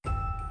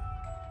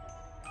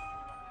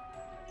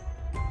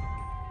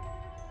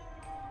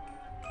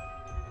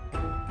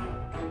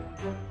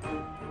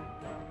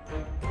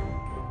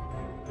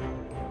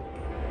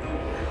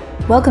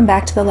Welcome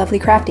back to the Lovely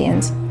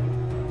Craftians.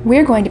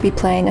 We're going to be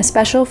playing a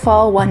special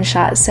fall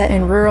one-shot set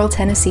in rural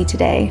Tennessee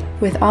today,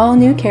 with all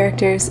new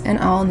characters and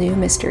all new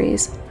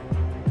mysteries.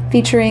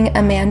 Featuring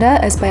Amanda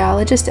as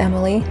Biologist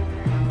Emily,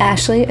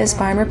 Ashley as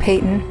Farmer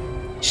Peyton,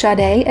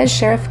 Sade as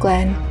Sheriff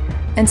Glenn,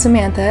 and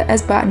Samantha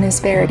as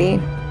Botanist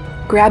Verity.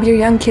 Grab your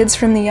young kids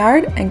from the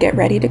yard and get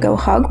ready to go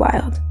hog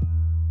wild.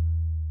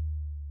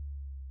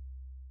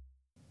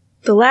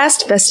 The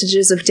last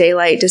vestiges of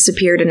daylight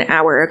disappeared an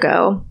hour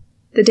ago.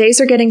 The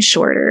days are getting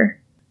shorter.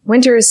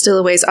 Winter is still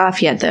a ways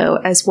off yet, though,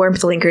 as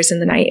warmth lingers in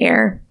the night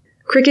air.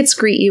 Crickets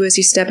greet you as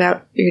you step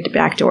out your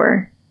back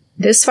door.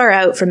 This far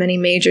out from any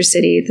major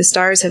city, the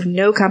stars have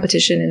no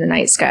competition in the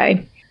night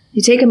sky.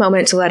 You take a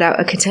moment to let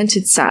out a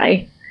contented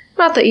sigh.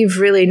 Not that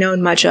you've really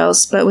known much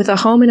else, but with a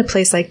home in a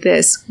place like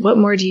this, what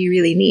more do you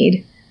really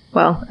need?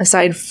 Well,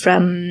 aside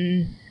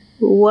from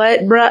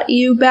what brought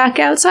you back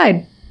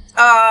outside?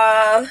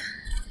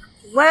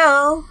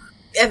 Well,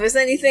 if it's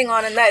anything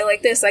on a night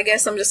like this, I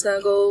guess I'm just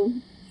gonna go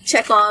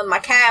check on my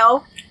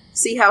cow,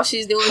 see how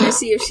she's doing, and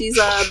see if she's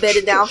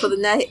bedded down for the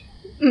night.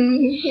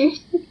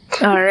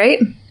 Mm-hmm. All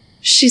right.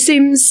 She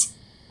seems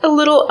a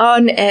little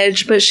on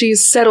edge, but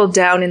she's settled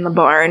down in the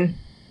barn,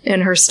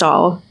 in her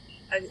stall.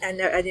 I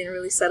didn't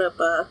really set up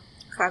what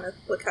kind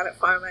of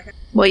farm I have.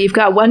 Well, you've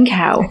got one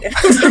cow. I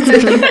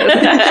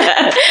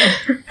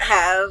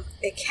have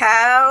a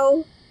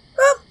cow.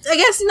 Well, I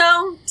guess,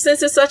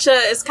 since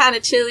it's kind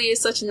of chilly,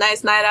 it's such a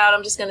nice night out,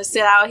 I'm just going to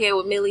sit out here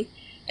with Millie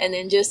and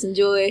then just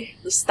enjoy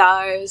the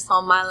stars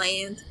on my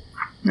land.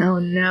 Oh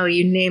no,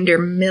 you named her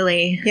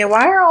Millie. Yeah,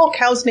 why are all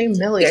cows named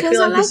Millie? Because I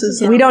feel like this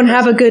is... We don't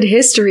have a good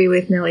history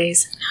with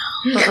Millies.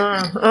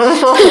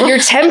 You're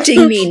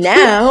tempting me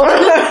now.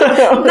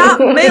 Not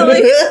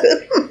Millie.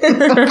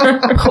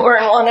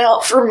 Pouring one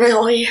out for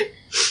Millie.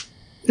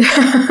 What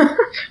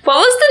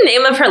was the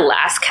name of her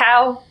last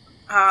cow?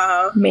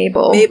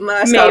 Mabel. Mabel.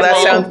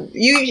 That sounds...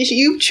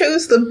 You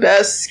chose the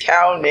best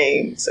cow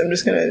names. I'm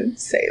just gonna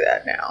say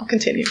that now.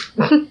 Continue.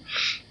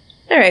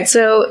 Alright,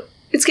 so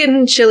it's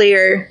getting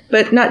chillier,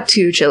 but not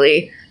too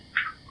chilly.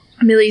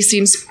 Millie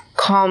seems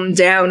calmed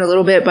down a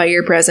little bit by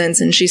your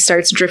presence, and she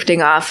starts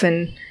drifting off,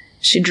 and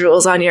she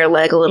drools on your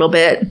leg a little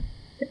bit.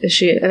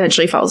 She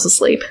eventually falls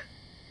asleep.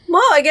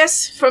 Well, I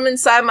guess from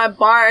inside my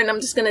barn,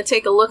 I'm just gonna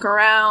take a look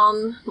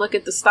around, look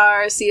at the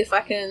stars, see if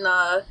I can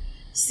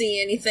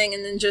see anything,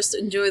 and then just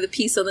enjoy the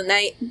peace of the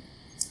night.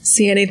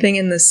 See anything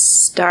in the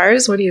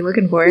stars? What are you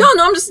looking for? No,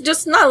 I'm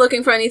just not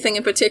looking for anything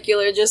in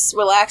particular, just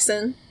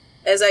relaxing,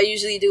 as I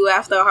usually do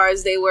after a hard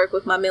day's work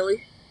with my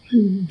Millie.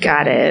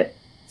 Got it.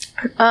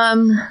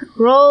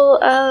 Roll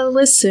a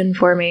listen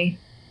for me.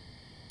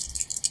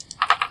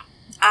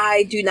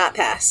 I do not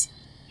pass.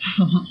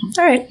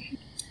 Alright.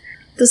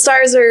 The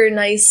stars are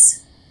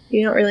nice.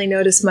 You don't really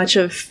notice much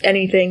of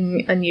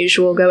anything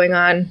unusual going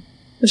on.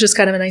 It's just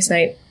kind of a nice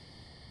night.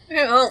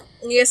 Well,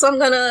 yes, I'm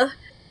gonna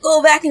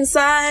go back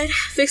inside,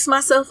 fix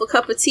myself a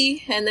cup of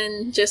tea, and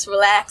then just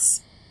relax.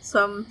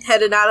 So I'm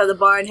headed out of the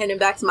barn, heading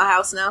back to my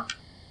house now.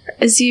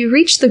 As you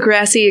reach the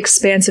grassy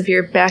expanse of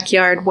your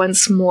backyard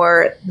once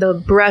more, the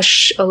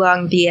brush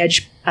along the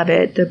edge of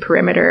it, the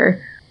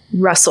perimeter,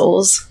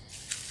 rustles.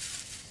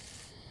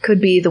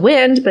 Could be the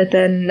wind, but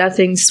then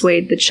nothing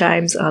swayed the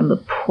chimes on the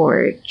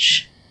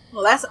porch.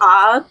 Well, that's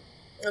odd.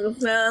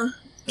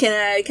 Can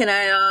I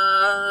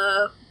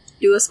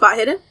do a spot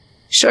hidden?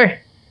 Sure.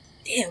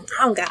 Damn,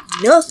 I don't got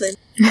nothing.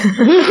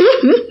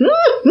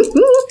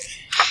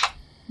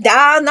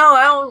 No,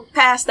 I don't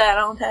pass that.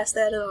 I don't pass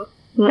that at all.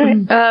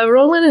 Right.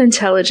 Roll an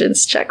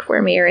intelligence check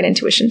for me, or an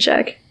intuition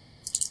check.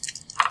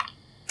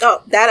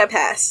 Oh, that I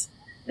pass.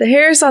 The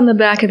hairs on the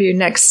back of your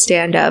neck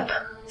stand up.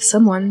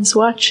 Someone's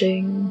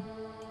watching.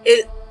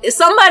 Is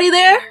somebody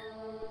there?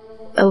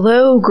 A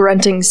low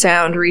grunting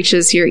sound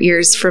reaches your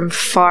ears from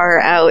far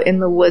out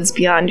in the woods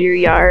beyond your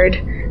yard,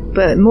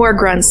 but more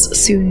grunts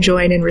soon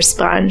join and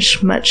respond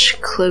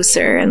much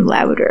closer and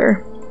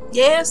louder.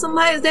 Yeah,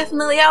 somebody's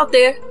definitely out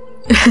there.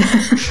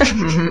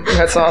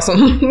 That's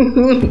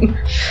awesome.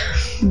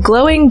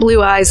 Glowing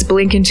blue eyes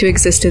blink into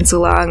existence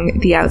along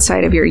the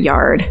outside of your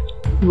yard.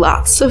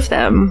 Lots of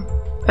them.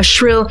 A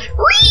shrill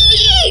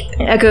 "wee"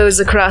 echoes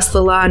across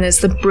the lawn as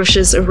the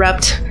bushes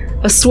erupt.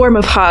 A swarm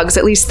of hogs,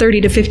 at least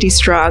 30 to 50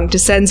 strong,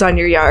 descends on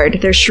your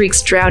yard, their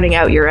shrieks drowning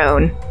out your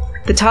own.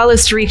 The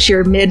tallest reach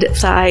your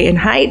mid-thigh in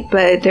height,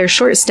 but their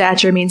short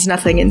stature means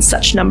nothing in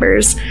such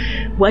numbers.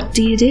 What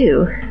do you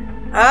do?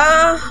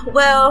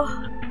 Well,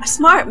 a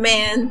smart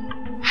man.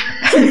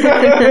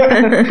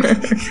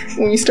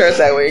 When you start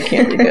that way, it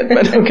can't be good,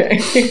 but okay.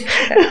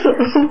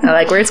 I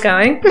like where it's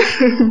going.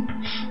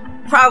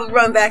 Probably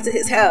run back to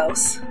his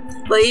house.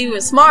 But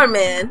even smart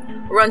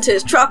man, run to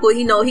his truck where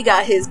he know he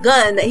got his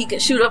gun that he can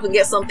shoot up and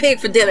get some pig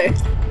for dinner.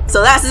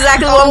 So that's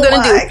exactly what I'm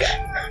gonna do.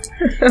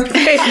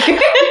 Okay.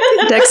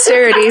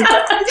 Dexterity.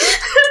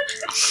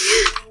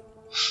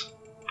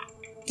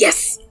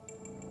 Yes.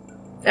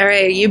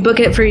 Alright, you book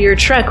it for your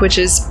truck, which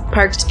is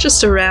parked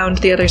just around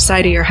the other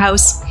side of your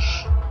house.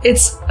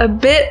 It's a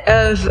bit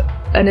of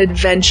an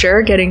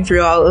adventure getting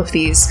through all of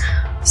these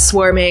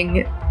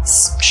swarming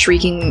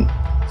shrieking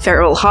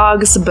feral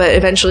hogs, but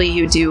eventually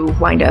you do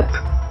wind up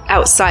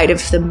outside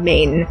of the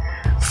main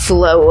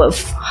flow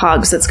of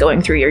hogs that's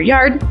going through your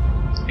yard.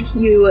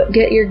 You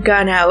get your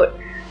gun out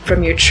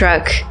from your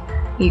truck.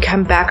 You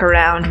come back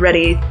around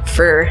ready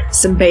for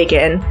some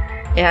bacon.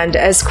 And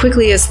as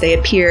quickly as they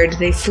appeared,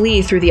 they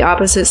flee through the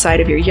opposite side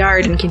of your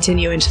yard and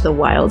continue into the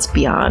wilds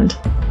beyond.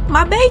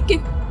 My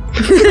bacon.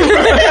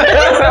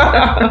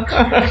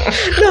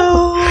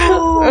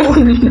 No!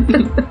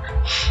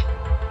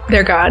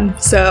 They're gone.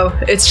 So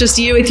it's just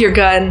you with your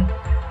gun,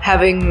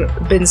 having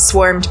been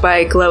swarmed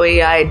by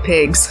glowy-eyed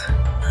pigs.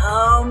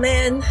 Oh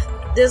man,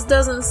 this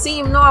doesn't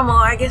seem normal.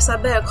 I guess I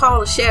better call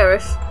the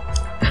sheriff.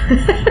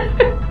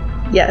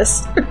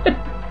 Yes.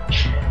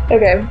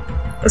 Okay.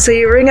 So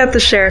you ring up the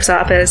sheriff's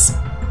office.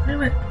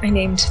 I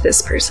named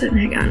this person.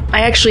 Hang on.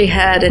 I actually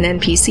had an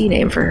NPC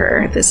name for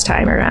her this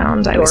time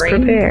around. I was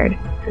prepared.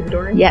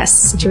 Doreen?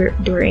 Yes,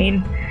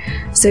 Doreen.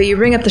 So you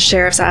ring up the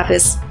sheriff's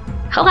office.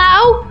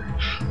 Hello?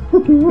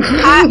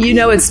 You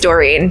know it's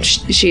Doreen.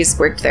 She's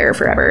worked there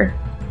forever.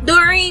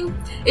 Doreen,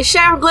 is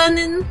Sheriff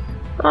Glendon?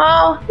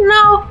 Oh,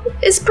 no.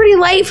 It's pretty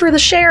late for the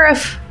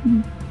sheriff.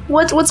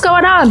 What's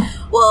going on?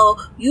 Well,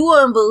 you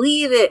wouldn't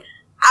believe it.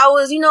 I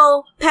was,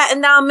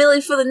 patting down Millie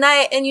for the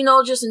night and,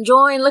 just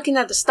enjoying looking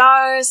at the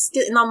stars,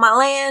 sitting on my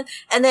land.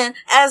 And then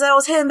as I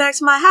was heading back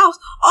to my house,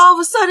 all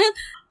of a sudden,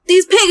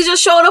 these pigs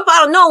just showed up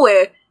out of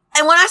nowhere.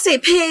 And when I say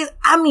pigs,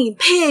 I mean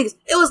pigs.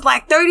 It was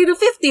like 30 to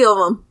 50 of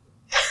them.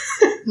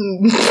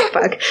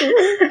 Fuck.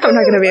 I'm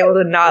not going to be able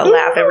to not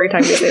laugh every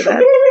time you say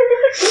that.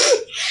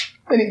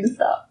 I need to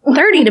stop.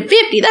 30 to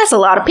 50, that's a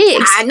lot of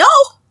pigs. I know.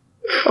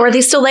 Or are they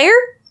still there?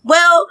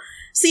 Well,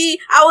 see,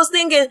 I was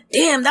thinking,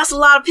 damn, that's a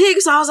lot of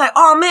pigs. So I was like,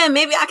 oh man,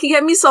 maybe I can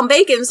get me some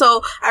bacon.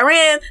 So I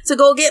ran to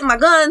go get my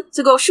gun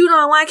to go shoot them.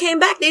 And when I came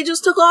back, they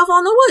just took off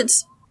on the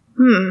woods.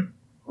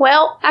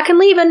 Well, I can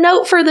leave a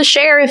note for the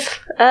sheriff.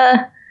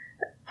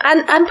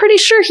 I'm pretty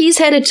sure he's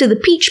headed to the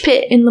Peach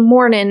Pit in the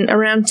morning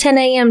around 10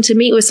 a.m. to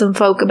meet with some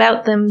folk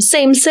about them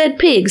same said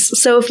pigs.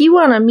 So if you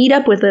want to meet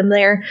up with them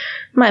there,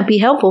 might be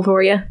helpful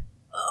for you.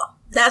 Oh,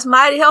 that's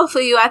mighty helpful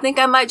for you. I think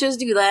I might just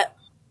do that.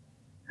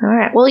 All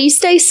right. Well, you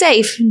stay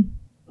safe.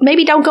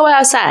 Maybe don't go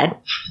outside.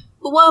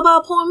 But what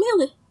about poor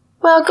Millie?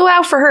 Well, go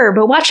out for her,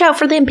 but watch out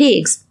for them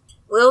pigs.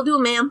 Will do,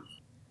 ma'am.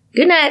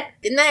 Good night.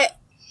 Good night.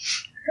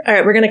 All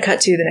right, we're going to cut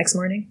to the next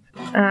morning.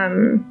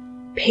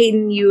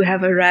 Peyton, you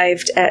have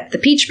arrived at the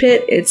Peach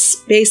Pit. It's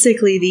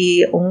basically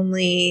the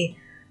only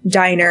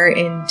diner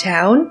in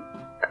town.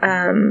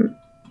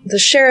 The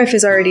sheriff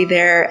is already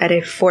there at a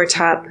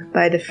foretop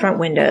by the front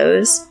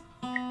windows.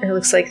 It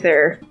looks like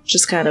they're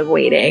just kind of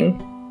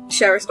waiting.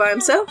 Sheriff's by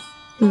himself?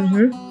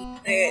 Mm-hmm.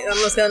 Okay,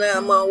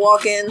 I'm gonna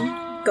walk in,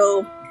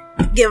 go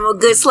give him a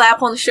good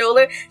slap on the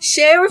shoulder.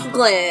 Sheriff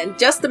Glenn,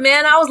 just the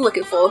man I was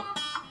looking for.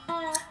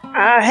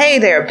 Hey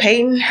there,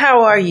 Peyton.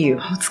 How are you?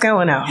 What's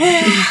going on?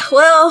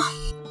 Well,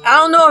 I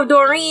don't know if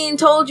Doreen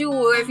told you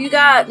or if you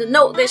got the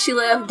note that she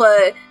left,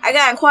 but I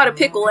got in quite a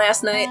pickle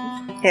last night.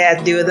 Had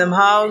to do with them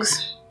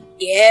hogs?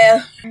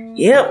 Yeah.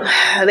 Yep.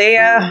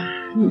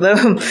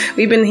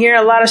 We've been hearing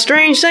a lot of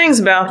strange things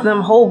about them,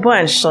 a whole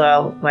bunch.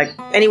 So, like,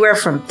 anywhere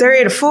from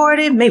 30 to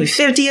 40, maybe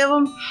 50 of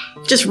them,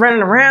 just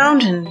running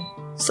around. And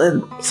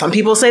so some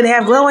people say they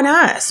have glowing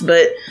eyes,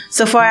 but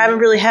so far I haven't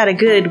really had a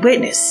good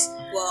witness.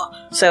 Well,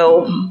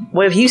 so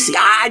what have you seen?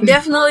 I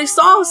definitely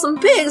saw some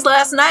pigs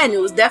last night, and it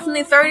was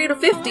definitely 30 to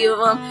 50 of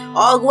them,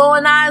 all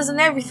glowing eyes and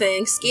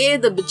everything.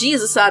 Scared the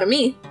bejesus out of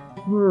me.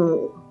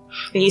 And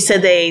you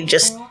said they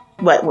just,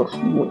 what,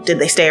 did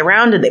they stay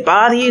around? Did they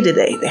bother you? Did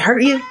they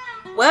hurt you?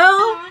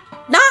 Well,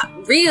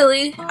 not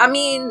really. I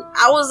mean,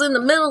 I was in the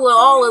middle of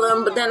all of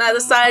them, but then I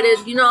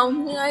decided, you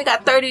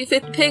got 30 to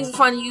 50 pigs in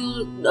front of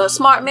you. A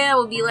smart man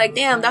would be like,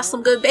 damn, that's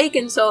some good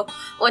bacon. So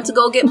I went to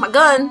go get my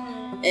gun,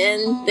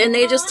 and then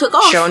they just took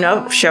off. Show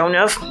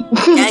enough.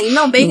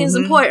 Yeah, bacon's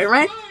important,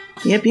 right?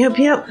 Yep.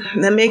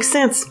 That makes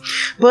sense.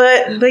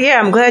 But yeah,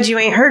 I'm glad you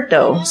ain't hurt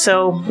though.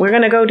 So we're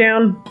gonna go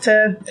down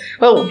to,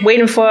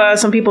 waiting for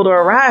some people to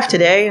arrive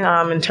today.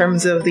 In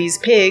terms of these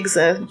pigs,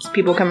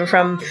 people coming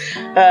from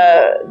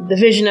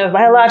Division of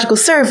Biological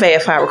Survey,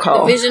 if I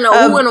recall. Division of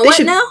who and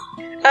what now?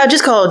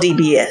 Just call it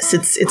DBS.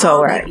 It's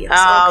all right. DBS,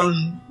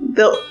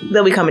 okay.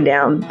 They'll be coming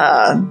down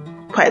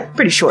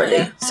pretty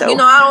shortly. So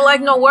I don't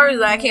like no words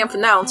that I can't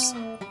pronounce.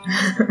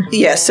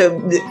 Yeah, just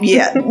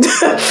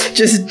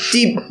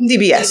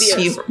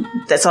DBS.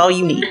 That's all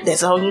you need.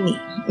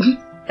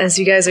 As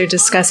you guys are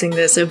discussing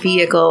this, a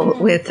vehicle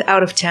with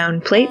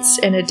out-of-town plates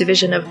and a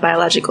Division of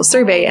Biological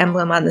Survey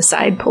emblem on the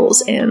side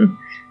pulls in,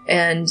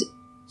 and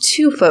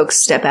two folks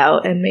step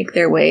out and make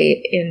their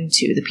way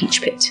into the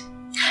Peach Pit.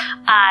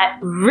 I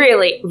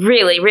really,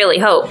 really, really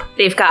hope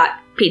they've got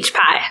peach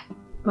pie.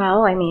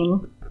 Well, I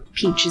mean,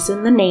 peach is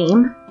in the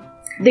name.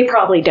 They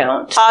probably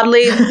don't.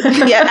 Oddly,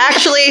 yeah,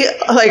 actually,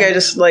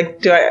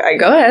 I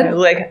go ahead.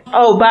 Like,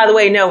 oh, by the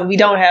way, no, we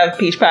don't have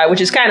peach pie, which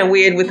is kind of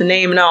weird with the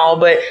name and all,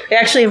 but they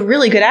actually have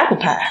really good apple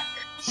pie.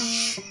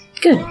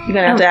 Good. You're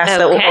gonna have to ask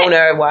the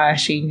owner why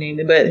she named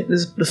it, but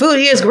the food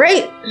here is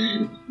great.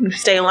 You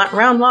stay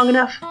around long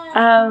enough.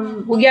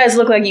 Well, you guys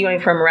look like you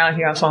ain't from around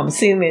here, so I'm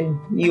assuming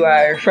you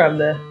are from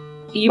the...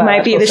 You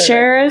might be the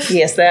sheriff?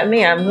 Yes, that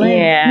me. I'm Glenn.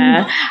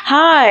 Yeah.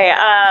 Hi,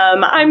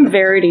 I'm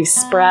Verity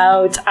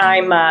Sprout.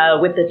 I'm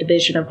with the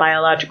Division of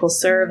Biological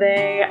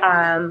Survey.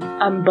 I'm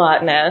a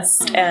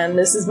botanist, and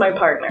this is my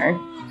partner.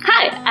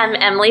 Hi, I'm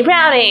Emily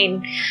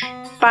Browning,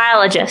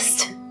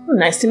 biologist. Oh,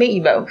 nice to meet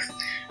you both.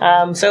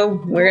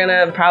 So we're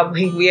gonna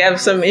we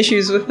have some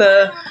issues with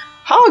the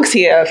hogs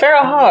here,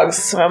 feral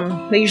hogs.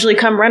 They usually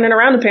come running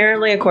around,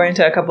 apparently, according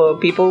to a couple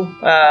of people.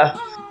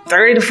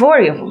 30 to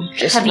 40 of them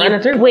just running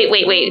through.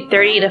 Wait,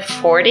 30 to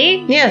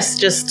 40? Yes,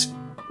 just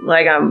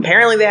like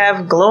apparently they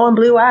have glowing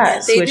blue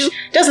eyes, which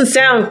doesn't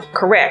sound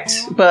correct,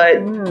 but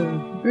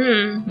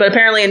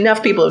apparently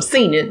enough people have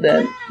seen it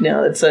that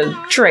it's a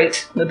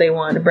trait that they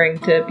want to bring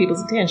to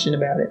people's attention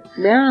about it.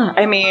 Yeah,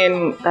 I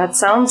mean, that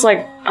sounds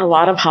like a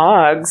lot of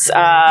hogs.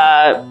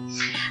 I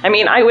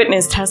mean,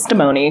 eyewitness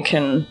testimony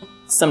can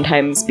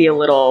sometimes be a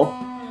little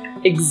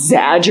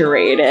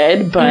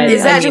exaggerated, but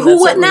who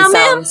what now,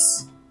 ma'am?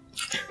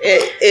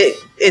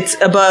 It's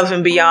above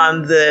and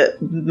beyond the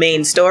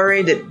main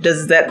story.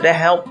 Does that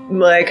help?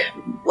 Like,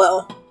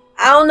 well,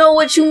 I don't know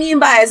what you mean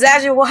by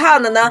exaggerate,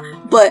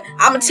 but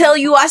I'm gonna tell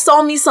you, I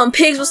saw me some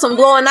pigs with some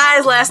glowing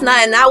eyes last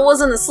night, and I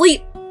wasn't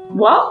asleep.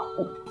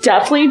 Well,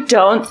 definitely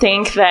don't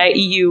think that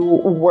you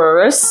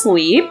were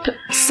asleep.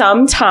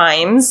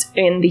 Sometimes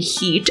in the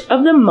heat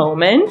of the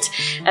moment,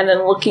 and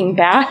then looking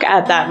back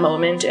at that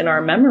moment in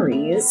our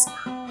memories,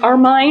 our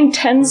mind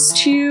tends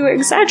to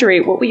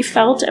exaggerate what we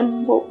felt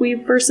and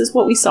versus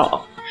what we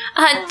saw.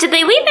 Did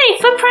they leave any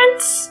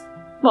footprints?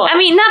 Well, I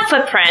mean, not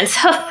footprints,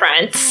 hoof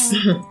prints.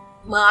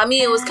 Well, I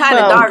mean, it was kind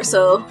of dark,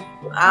 so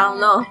I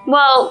don't know.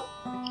 Well,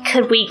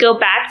 could we go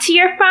back to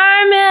your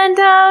farm and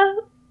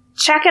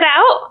check it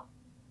out?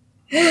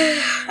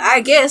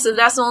 I guess, if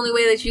that's the only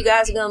way that you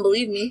guys are gonna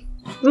believe me.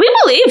 We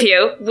believe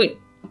you.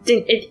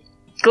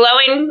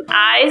 Glowing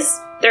eyes,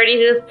 30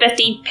 to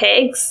 50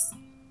 pigs.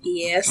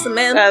 Yes,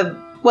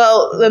 ma'am.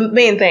 Well, the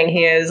main thing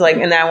here is,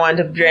 and I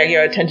wanted to drag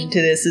your attention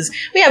to this, is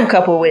we have a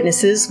couple of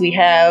witnesses. We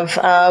have,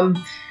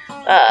 around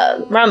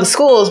the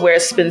schools where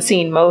it's been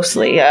seen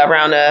mostly,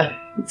 around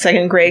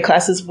second grade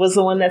classes was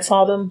the one that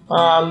saw them.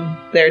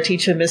 Their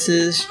teacher,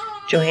 Mrs.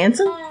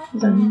 Johansson?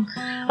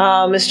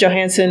 Miss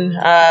Johansson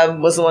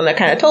was the one that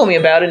kind of told me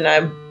about it, and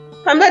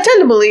I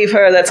tend to believe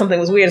her that something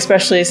was weird,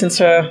 especially since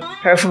her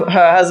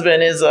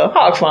husband is a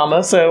hog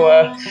farmer,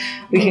 so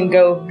we can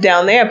go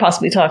down there and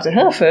possibly talk to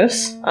her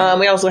first.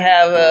 We also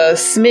have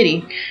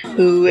Smitty,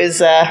 who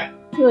is,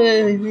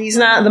 he's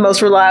not the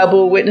most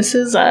reliable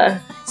witnesses.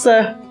 He's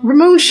a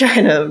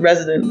Moonshiner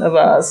resident of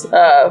ours,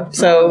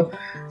 so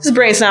his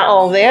brain's not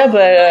all there,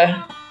 but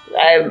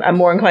I'm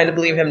more inclined to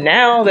believe him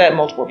now that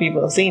multiple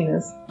people have seen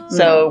this.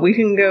 So we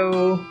can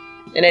go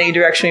in any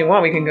direction we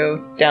want. We can go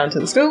down to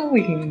the school,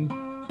 we can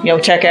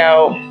check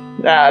out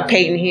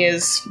Peyton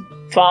here's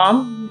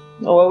farm,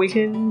 or we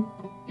can,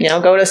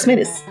 go to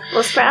Smitty's.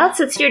 Well, Sprouts,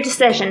 it's your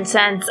decision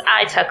since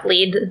I took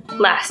lead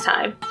last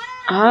time.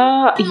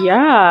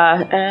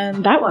 Yeah,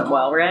 and that went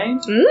well, right?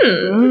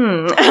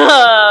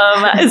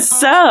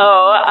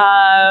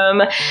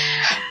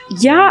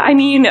 Yeah, I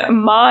mean,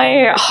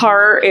 my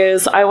heart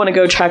is I want to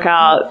go check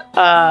out,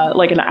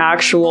 an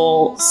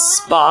actual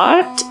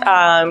spot,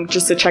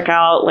 just to check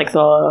out,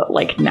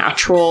 the,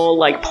 natural,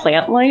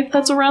 plant life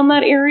that's around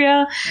that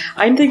area.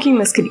 I'm thinking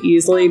this could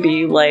easily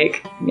be,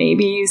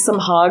 maybe some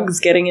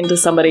hogs getting into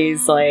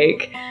somebody's,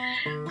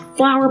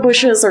 flower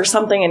bushes or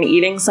something and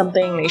eating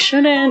something they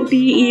shouldn't be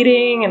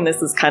eating, and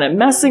this is kind of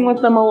messing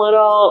with them a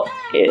little,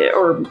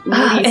 or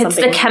maybe it's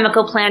the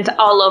chemical plant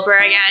all over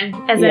again,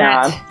 isn't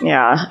it?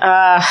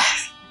 Yeah.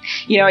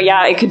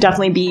 It could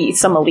definitely be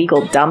some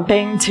illegal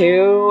dumping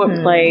too.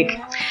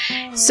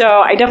 So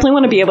I definitely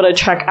want to be able to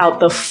check out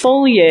the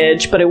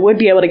foliage, but I would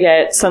be able to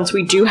get, since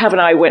we do have an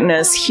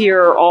eyewitness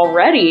here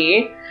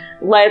already,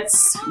 why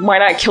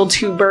not kill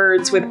two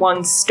birds with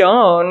one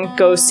stone?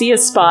 Go see a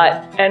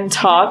spot and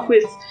talk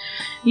with,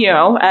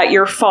 at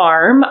your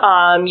farm.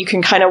 You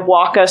can kind of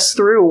walk us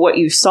through what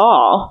you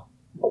saw.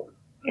 All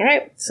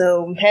right,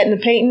 so heading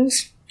to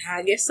Peyton's?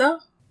 I guess so.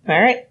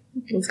 All right,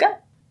 let's go.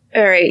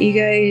 All right, you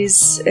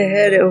guys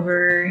head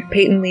over.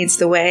 Peyton leads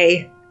the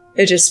way.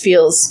 It just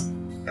feels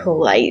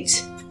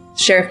polite.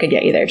 Sheriff could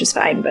get you there just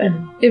fine, but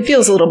it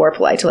feels a little more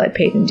polite to let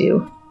Peyton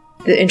do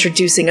the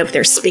introducing of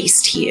their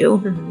space to you.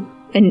 Mm-hmm.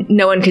 And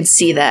no one could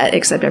see that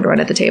except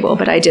everyone at the table,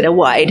 but I did a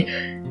wide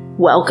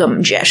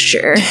welcome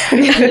gesture.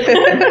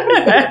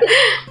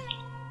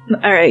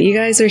 All right, you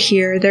guys are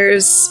here.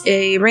 There's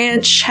a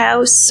ranch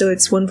house, so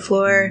it's one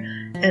floor,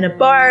 and a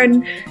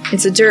barn.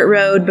 It's a dirt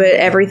road, but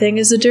everything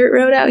is a dirt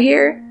road out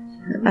here.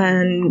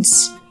 And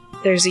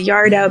there's a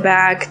yard out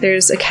back.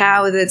 There's a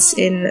cow that's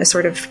in a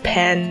sort of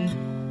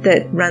pen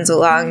that runs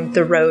along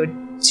the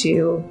road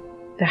to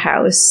the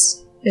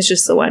house. It's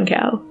just the one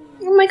cow.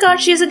 Oh my god,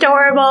 she's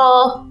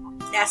adorable.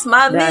 That's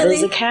my Millie. That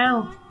is a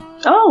cow.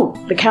 Oh,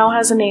 the cow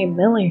has a name,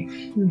 Millie.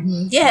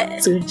 Mm-hmm. Yeah,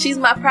 she's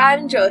my pride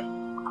and joy.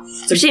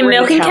 It's a Is she a great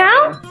milking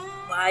cow?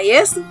 Why,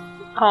 yes.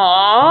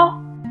 Aww.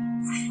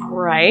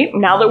 Right.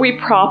 Now that we've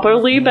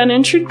properly been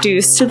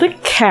introduced to the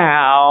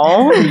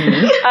cow,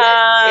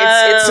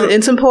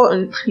 It's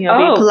important. Be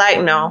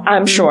polite now.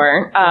 I'm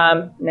sure.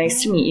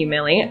 Nice to meet you,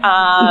 Millie.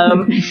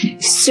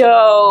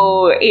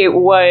 So it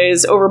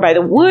was over by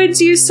the woods,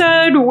 you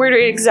said? Where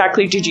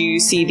exactly did you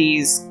see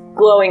these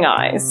glowing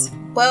eyes?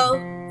 Well,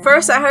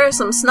 first I heard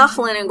some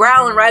snuffling and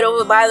growling right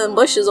over by them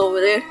bushes over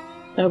there.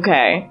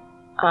 Okay.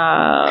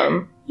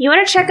 You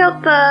want to check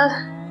out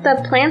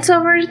the plants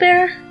over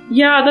there?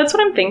 Yeah, that's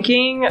what I'm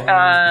thinking.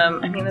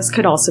 I mean, this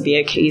could also be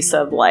a case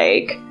of,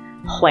 like,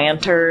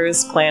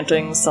 planters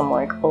planting some,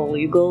 like,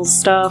 illegal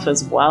stuff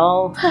as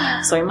well.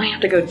 So I might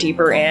have to go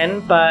deeper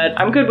in, but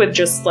I'm good with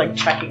just, like,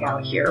 checking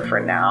out here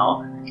for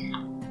now.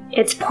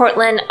 It's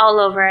Portland all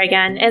over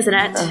again, isn't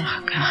it?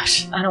 Oh,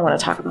 gosh. I don't want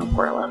to talk about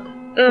Portland.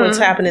 What's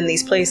happening in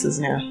these places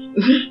now?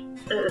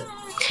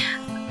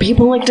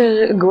 People like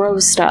to grow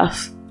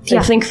stuff. They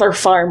think they're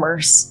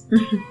farmers.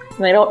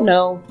 They don't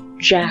know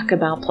jack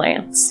about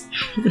plants.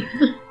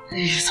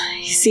 You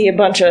see a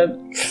bunch of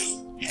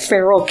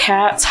feral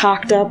cats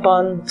hocked up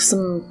on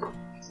some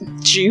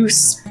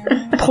juice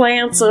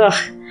plants,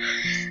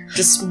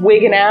 just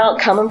wigging out,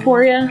 coming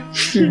for you.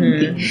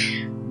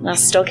 I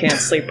still can't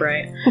sleep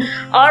right.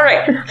 All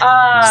right.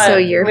 So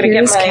you're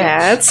here as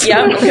cats.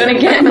 Yeah, I'm gonna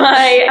get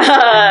my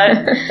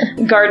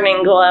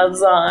gardening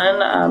gloves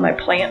on, my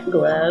plant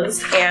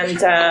gloves, and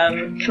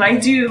can I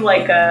do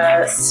like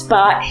a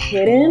spot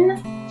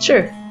hidden?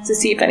 Sure. To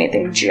see if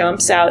anything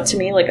jumps out to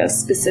me, like a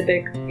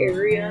specific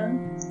area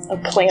of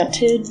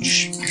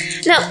plantage.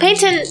 No,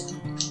 Peyton,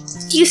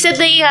 you said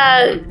they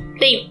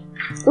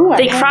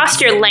crossed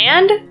your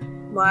land?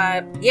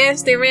 Why,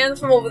 yes, they ran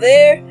from over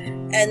there,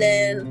 and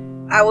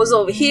then I was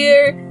over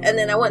here, and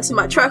then I went to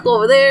my truck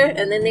over there,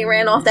 and then they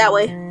ran off that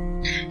way.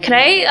 Can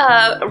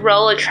I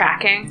roll a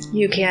tracking?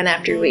 You can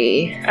after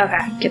we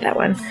get that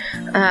one.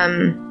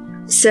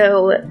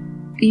 So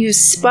you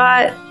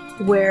spot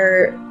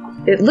where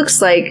it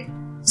looks like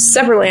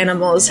several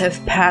animals have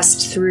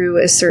passed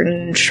through a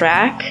certain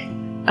track.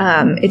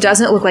 It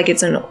doesn't look like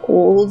it's an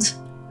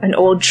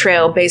old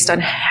trail based on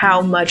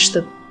how much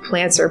the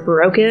plants are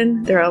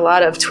broken. There are a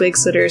lot of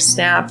twigs that are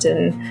snapped,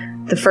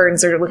 and the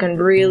ferns are looking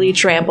really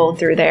trampled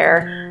through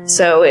there.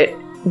 So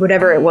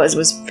whatever it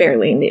was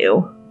fairly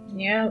new.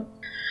 Yeah.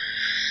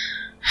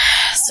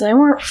 So they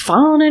weren't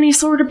following any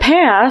sort of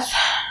path.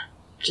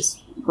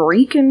 Just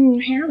wreaking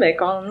havoc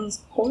on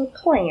these poor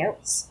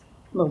plants.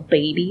 Little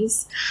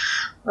babies.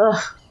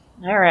 Ugh.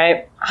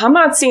 Alright. I'm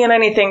not seeing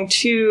anything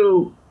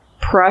too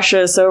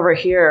precious over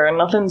here.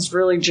 Nothing's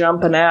really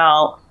jumping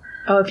out.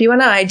 Oh, if you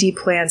want to ID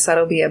plants,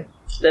 that'll be a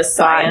This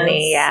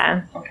botany,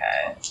 yeah.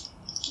 Okay.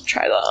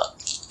 Try that.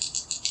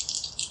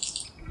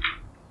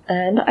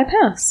 And I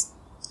pass.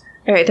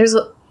 Alright,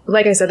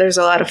 like I said, there's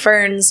a lot of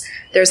ferns.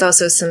 There's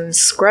also some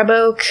scrub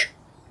oak,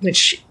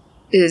 which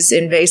is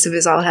invasive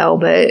as all hell,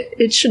 but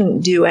it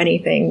shouldn't do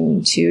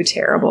anything too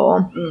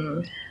terrible.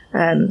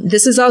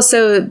 This is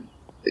also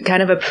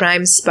kind of a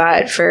prime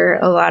spot for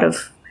a lot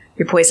of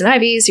your poison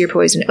ivies, your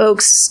poison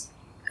oaks,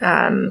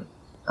 a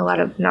lot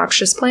of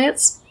noxious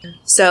plants.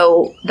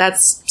 So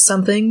that's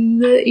something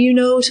that you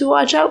know to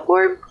watch out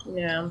for.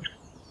 Yeah.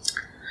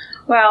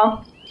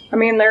 Well, I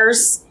mean,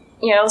 there's,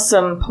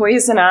 some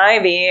poison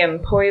ivy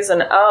and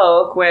poison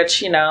oak,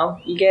 which, you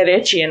get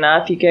itchy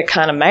enough, you get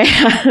kind of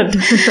mad.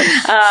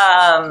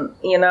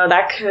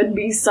 That could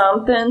be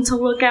something to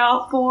look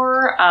out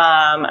for.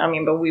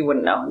 But we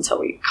wouldn't know until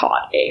we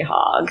caught a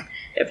hog,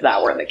 if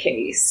that were the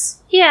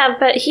case. Yeah,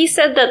 but he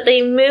said that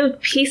they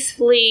moved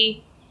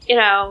peacefully,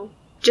 the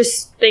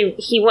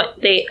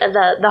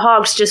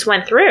hogs just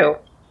went through.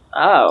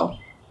 Oh.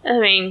 I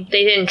mean,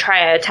 they didn't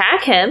try to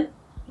attack him.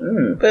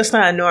 But it's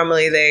not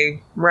normally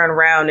they run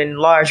around in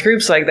large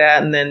groups like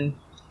that and then,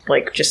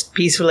 just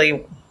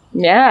peacefully.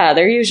 Yeah,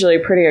 they're usually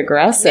pretty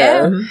aggressive.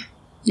 Yeah.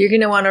 You're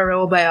going to want to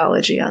roll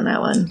biology on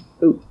that one.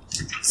 Ooh,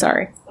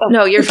 sorry. Oh.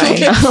 No, you're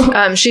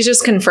fine. She's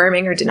just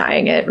confirming or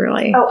denying it,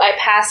 really. Oh, I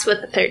passed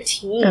with a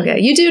 13. Okay,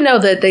 you do know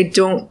that they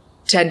don't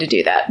tend to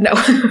do that. No.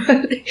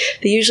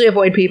 They usually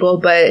avoid people,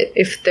 but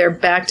if they're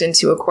backed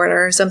into a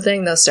corner or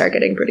something, they'll start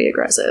getting pretty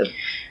aggressive.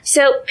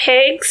 So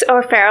pigs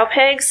or feral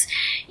pigs,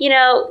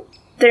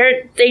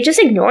 they just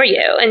ignore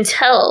you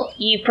until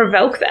you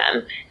provoke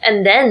them,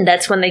 and then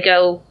that's when they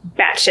go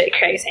batshit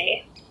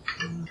crazy.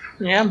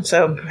 Yeah,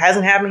 so it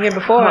hasn't happened here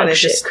before, and it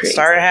just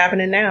started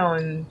happening now,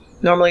 and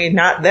normally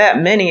not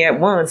that many at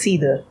once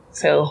either.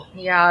 So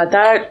yeah,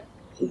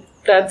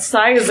 that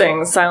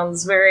sizing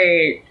sounds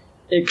very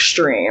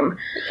extreme.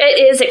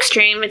 It is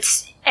extreme.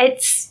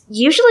 It's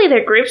usually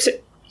their groups.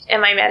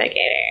 Am I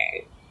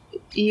mitigating?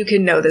 You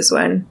can know this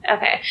one.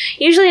 Okay.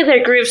 Usually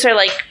their groups are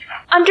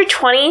under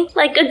 20,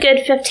 a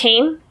good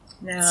 15.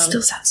 No.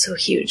 Still sounds so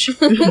huge.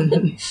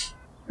 I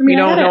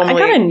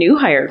got a new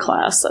hire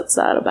class that's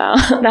that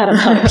amount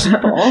of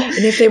people.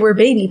 And if they were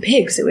baby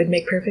pigs, it would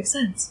make perfect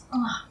sense.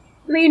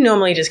 They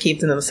normally just keep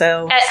to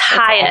themselves. At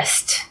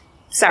highest.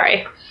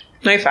 Sorry.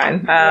 No, you're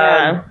fine.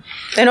 Yeah.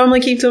 They normally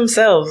keep to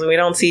themselves, and we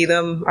don't see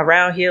them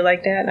around here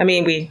like that. I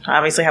mean, we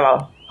obviously have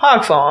a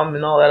hog farm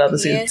and all that other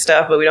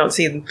stuff, but we don't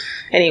see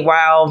any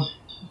wild,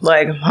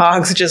 like,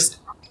 hogs just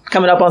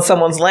coming up on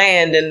someone's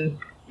land and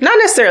not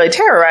necessarily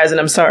terrorizing,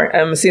 I'm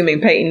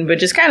assuming, Peyton, but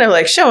just kind of,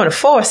 like, showing a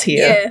force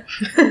here.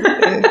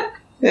 Yeah.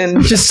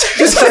 And just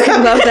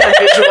fucking love that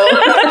visual.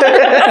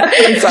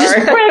 I'm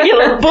sorry.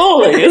 Regular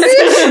bullies.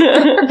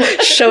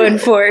 Showing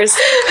force.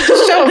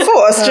 Just showing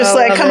force, just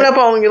like love coming it. up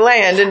on your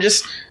land and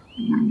just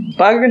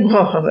buggering.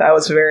 Oh, that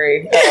was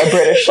very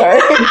British. Sorry,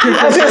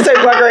 I was gonna say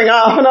buggering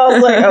off, and I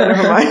was like, oh,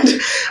 never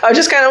mind. I was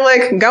just kind of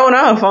like going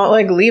off,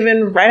 like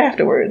leaving right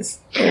afterwards.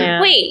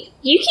 Yeah. Wait,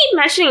 you keep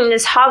mentioning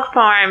this hog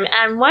farm.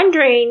 I'm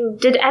wondering,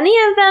 did any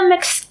of them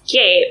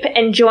escape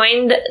and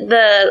join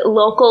the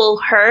local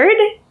herd?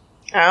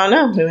 I don't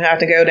know. We would have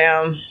to go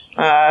down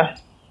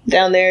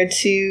there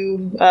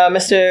to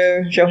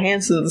Mr.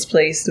 Johansson's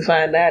place to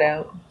find that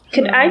out.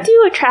 Could I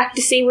do a track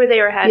to see where they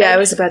were headed? Yeah, I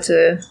was about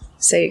to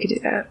say you could do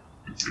that.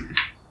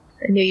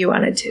 I knew you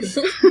wanted to.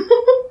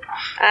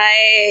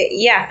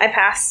 I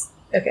pass.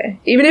 Okay.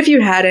 Even if you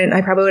hadn't,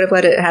 I probably would have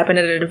let it happen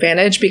at an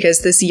advantage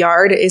because this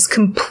yard is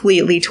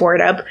completely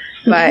torn up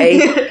by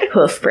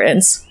hoof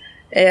prints.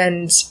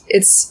 And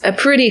it's a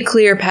pretty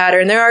clear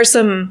pattern. There are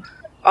some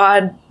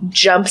odd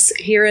jumps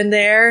here and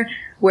there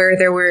where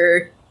there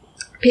were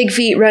pig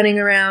feet running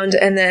around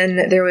and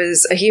then there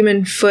was a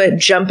human foot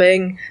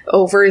jumping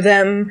over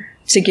them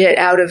to get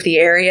out of the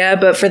area,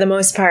 but for the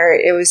most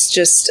part it was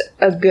just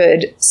a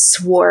good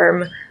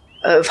swarm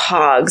of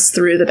hogs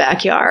through the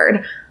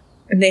backyard,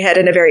 and they head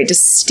in a very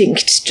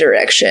distinct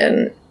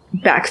direction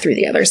back through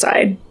the other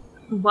side.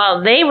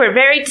 Well, they were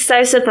very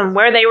decisive on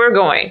where they were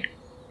going.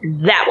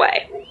 That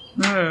way.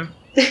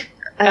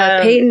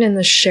 Peyton and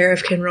the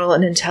sheriff can roll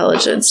an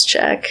intelligence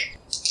check.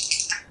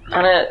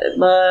 And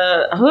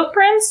the hoof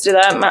prints,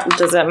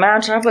 does it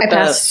match up with I the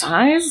passed.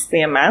 size,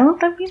 the amount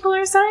that people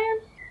are saying?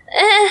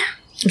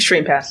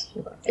 Extreme pass.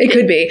 It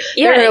could be.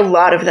 Yeah. There are a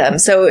lot of them,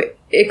 so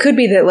it could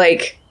be that,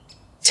 like,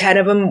 10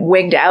 of them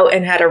winged out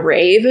and had a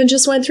rave and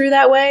just went through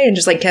that way and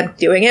just, like, kept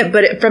doing it.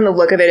 But from the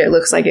look of it, it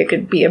looks like it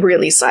could be a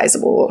really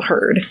sizable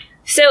herd.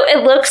 So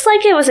it looks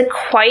like it was a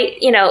quite,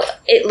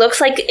 it looks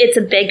like it's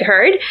a big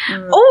herd.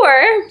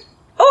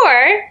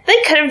 Or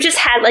they could have just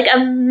had, like, a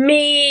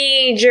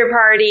major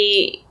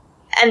party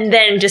and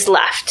then just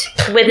left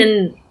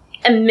within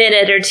a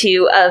minute or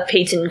two of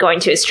Peyton going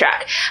to his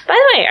track. By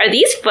the way, are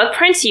these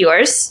footprints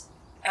yours?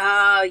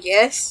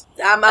 Yes.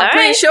 I'm All pretty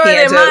right. sure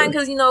Yeah, they're mine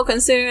because,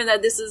 considering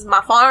that this is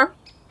my farm.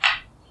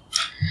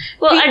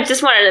 Well, I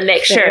just wanted to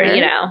make sure,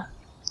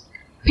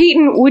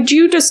 Peyton, would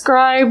you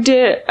describe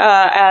it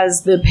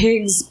as the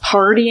pigs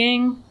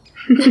partying?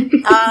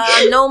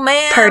 No,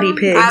 ma'am. Party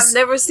pigs. I've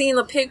never seen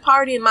a pig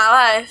party in my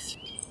life.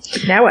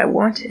 Now I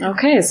want it.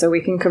 Okay, so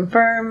we can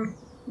confirm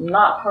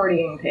not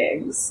partying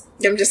pigs.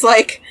 I'm just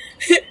like,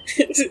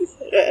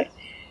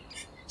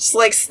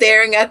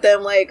 staring at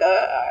them like,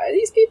 are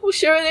these people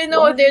sure they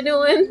know what they're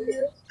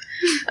doing?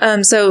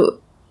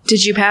 So,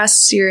 did you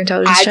pass your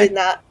intelligence I check? did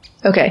not.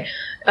 Okay.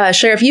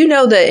 Sheriff, you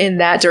know that in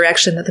that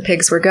direction that the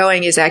pigs were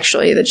going is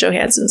actually the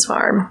Johansson's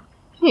farm.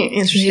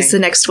 Interesting. It's the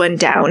next one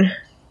down.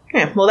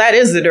 Yeah, well, that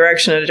is the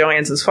direction of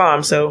Johansson's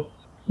farm, so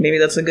maybe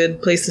that's a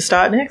good place to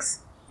start next.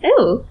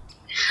 Ooh,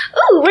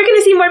 we're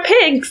gonna see more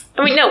pigs.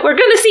 I mean, no, we're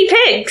gonna see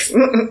pigs.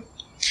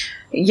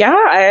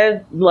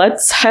 Yeah,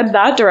 let's head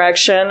that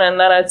direction, and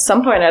then at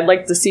some point I'd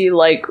like to see,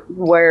 like,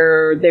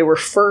 where they were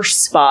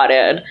first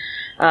spotted.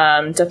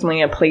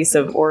 Definitely a place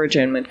of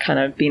origin would kind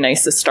of be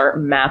nice to start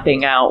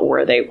mapping out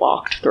where they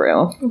walked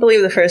through. I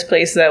believe the first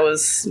place that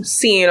was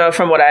seen,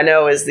 from what I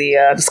know, is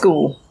the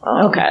school.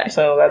 Okay.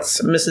 So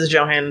that's Mrs.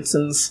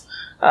 Johansson's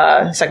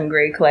second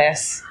grade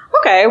class.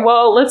 Okay,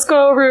 well, let's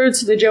go over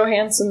to the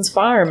Johansson's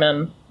farm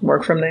and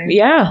Work from there.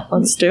 yeah,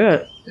 let's do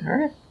it. All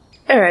right.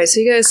 Alright, so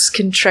you guys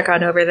can trek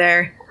on over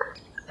there.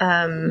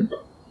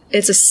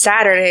 It's a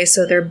Saturday,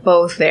 so they're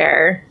both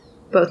there.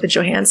 Both the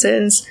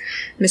Johanssons.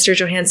 Mr.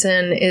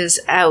 Johansson is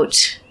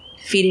out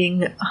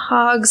feeding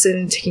hogs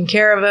and taking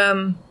care of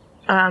them.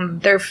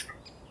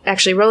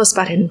 Actually, roll a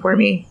spot hidden for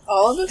me.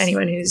 All of us?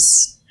 Anyone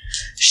who's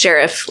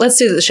sheriff. Let's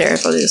do the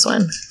sheriff. I'll do this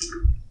one.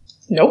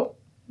 Nope.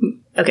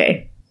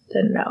 Okay.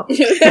 Then no.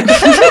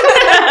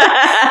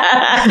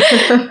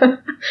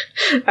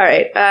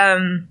 Alright.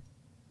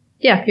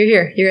 Yeah, you're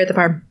here. You're at the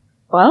farm.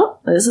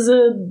 Well, this is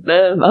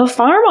a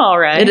farm, all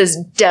right. It is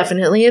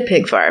definitely a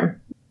pig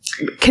farm.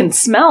 Can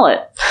smell it.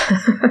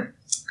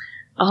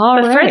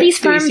 All But right. for these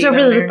Do you farms see over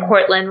them the or-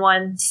 Portland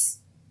ones.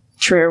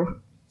 True.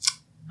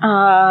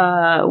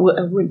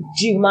 Would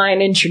you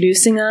mind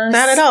introducing us?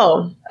 Not at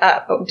all.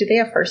 Do they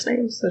have first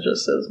names? It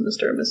just says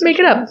Mr. and Mrs. Make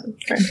it up.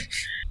 Okay.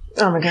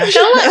 Oh my gosh.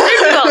 Don't let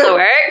her do all the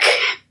work.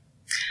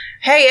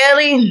 Hey,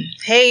 Ellie.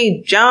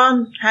 Hey,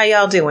 John. How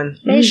y'all doing?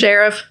 Hey,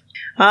 sheriff.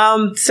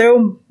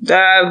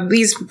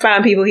 These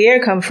fine people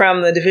here come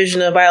from the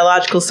Division of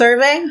Biological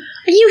Survey.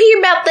 Are you here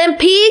about them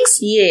pigs?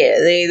 Yeah,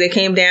 they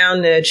came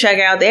down to check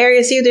out the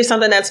area, see if there's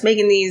something that's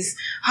making these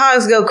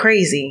hogs go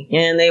crazy.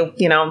 And they,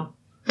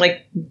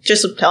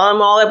 just tell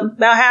them all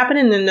about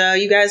happening,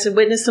 and you guys have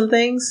witnessed some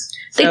things.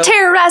 They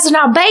terrorizing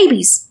our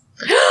babies.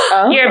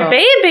 Your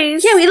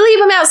babies? Yeah, we leave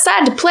them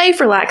outside to play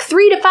for like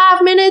 3 to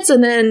 5 minutes,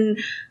 and then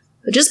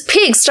just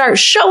pigs start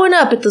showing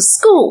up at the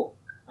school.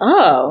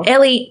 Oh.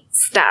 Ellie,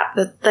 stop.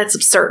 That's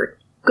absurd.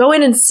 Go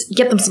in and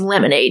get them some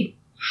lemonade.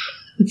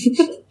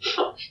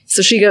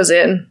 So she goes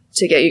in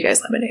to get you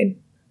guys lemonade.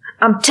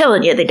 I'm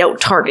telling you, they don't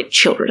target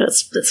children.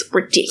 That's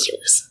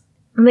ridiculous.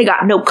 And they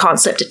got no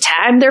concept of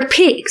time. They're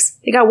pigs.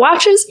 They got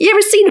watches. You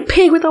ever seen a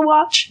pig with a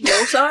watch? No,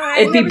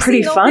 sorry. It'd be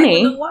pretty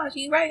funny.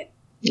 You right?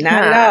 Not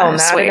at all. I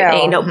swear, there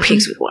ain't no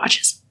pigs with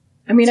watches.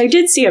 I mean, I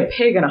did see a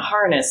pig in a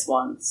harness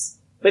once.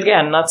 But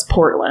again, that's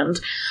Portland.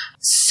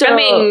 So, I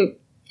mean,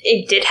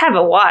 it did have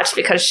a watch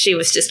because she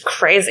was just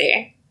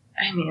crazy.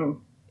 I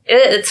mean,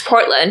 it's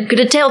Portland. Could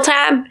it tell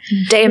time?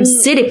 Damn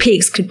city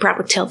pigs could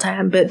probably tell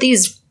time, but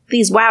these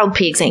wild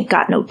pigs ain't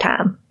got no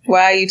time.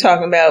 Why are you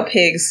talking about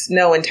pigs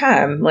knowing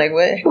time? Like,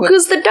 what?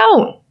 Because they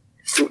don't.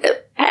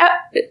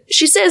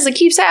 She says it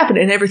keeps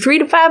happening every 3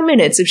 to 5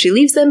 minutes if she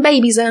leaves them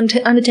babies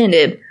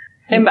unattended.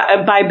 and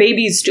by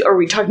babies, are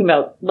we talking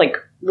about like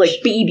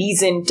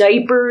babies in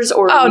diapers,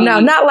 or? Oh, no,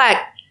 not like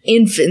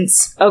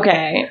infants.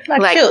 Okay.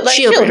 Like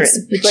children.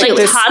 Like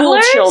the school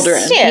toddlers?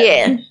 children.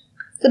 Yeah.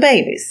 The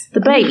babies.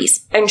 The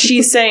babies. And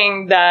she's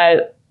saying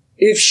that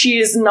if she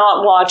is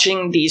not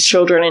watching these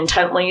children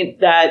intently,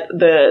 that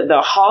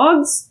the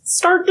hogs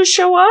start to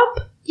show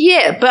up?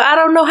 Yeah, but I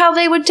don't know how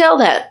they would tell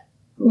that.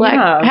 Like,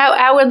 Yeah.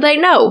 how would they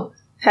know?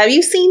 Have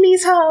you seen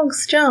these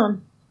hogs,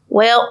 John?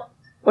 Well,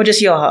 Or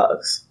just your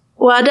hogs?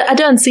 I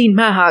done seen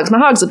my hogs. My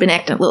hogs have been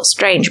acting a little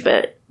strange,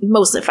 but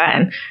mostly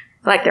fine.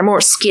 Like, they're more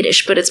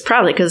skittish, but it's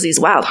probably because these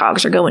wild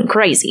hogs are going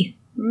crazy.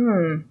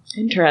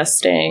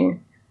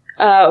 Interesting.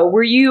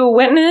 Were you a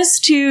witness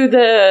to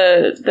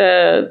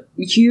the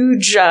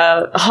huge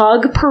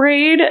hog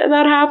parade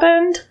that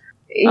happened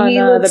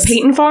on the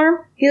Peyton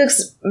farm? He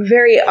looks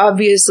very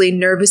obviously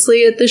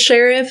nervously at the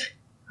sheriff.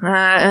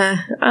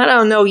 I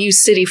don't know you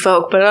city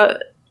folk,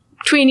 but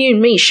between you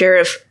and me,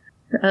 Sheriff,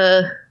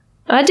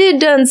 I did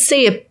done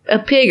see a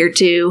pig or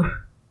two.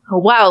 A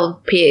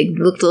wild pig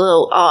looked a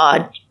little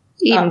odd,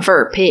 even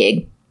for a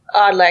pig.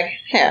 Odd like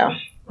how?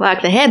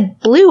 Like they had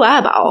blue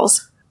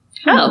eyeballs.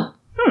 Oh.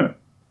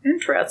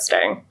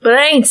 Interesting. But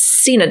I ain't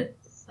seen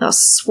a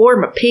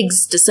swarm of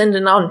pigs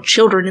descending on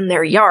children in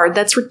their yard.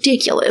 That's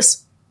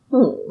ridiculous.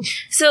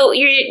 So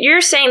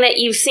you're saying that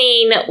you've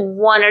seen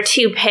 1 or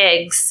 2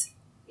 pigs?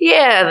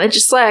 Yeah, they're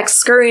just like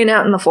scurrying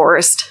out in the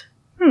forest.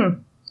 Did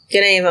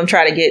any of them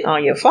try to get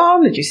on your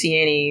farm? Did you see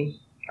any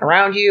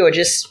around you, or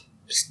just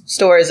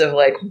stories of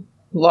like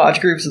large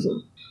groups of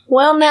them?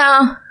 Well,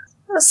 now,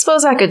 I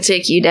suppose I could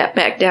take you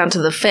back down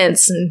to the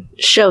fence and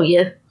show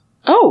you.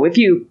 Oh, if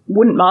you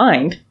wouldn't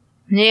mind.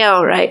 Yeah,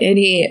 all right. And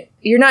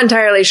you're not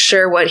entirely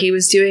sure what he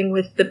was doing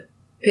with the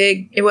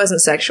pig. It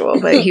wasn't sexual,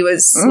 but he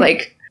was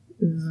like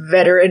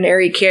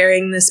veterinary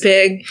caring this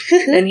pig,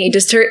 and he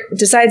just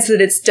decides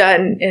that it's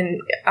done, and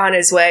on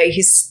his way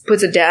he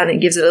puts it down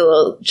and gives it a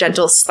little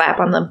gentle slap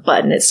on the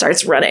butt, and it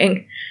starts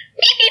running.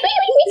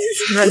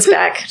 Runs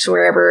back to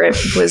wherever it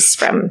was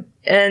from,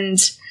 and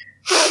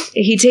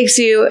he takes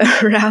you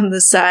around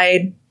the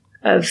side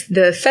of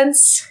the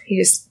fence.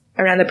 He's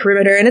around the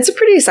perimeter, and it's a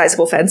pretty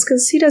sizable fence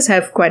because he does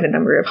have quite a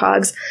number of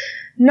hogs.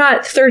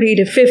 Not 30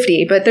 to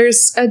 50, but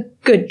there's a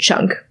good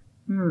chunk.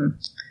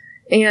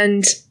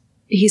 And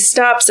he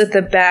stops at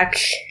the back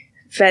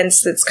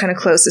fence that's kind of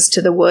closest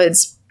to the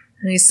woods,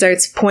 and he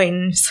starts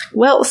pointing. He's like,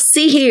 well,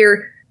 see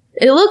here.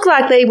 It looked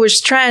like they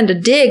was trying to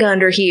dig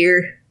under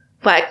here.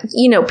 Like,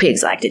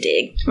 pigs like to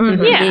dig.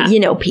 Yeah. You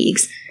know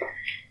pigs.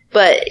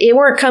 But it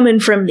weren't coming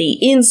from the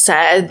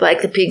inside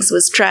like the pigs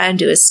was trying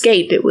to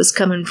escape. It was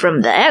coming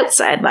from the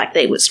outside like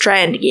they was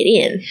trying to get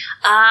in.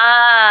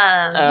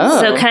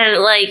 So kind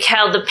of like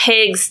how the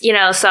pigs,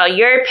 saw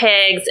your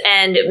pigs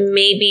and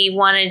maybe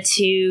wanted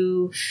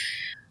to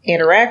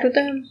Interact with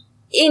them?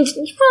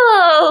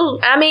 Well,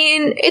 I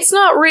mean, it's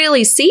not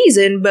really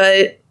season,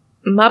 but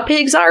my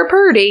pigs are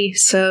pretty,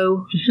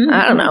 so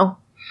I don't know.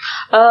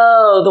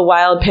 Oh, the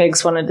wild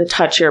pigs wanted to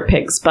touch your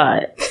pig's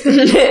butt.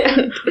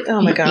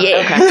 Oh my god. Yeah,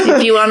 Okay.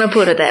 if you want to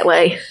put it that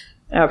way.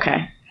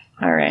 Okay.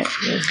 All right.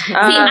 See,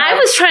 I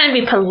was trying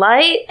to be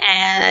polite,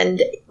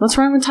 and What's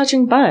wrong with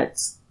touching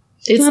butts?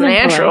 It's not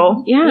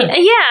natural. impolite. Yeah.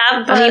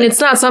 yeah, but I mean, it's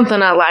not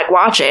something I like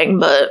watching,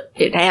 but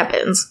it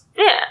happens.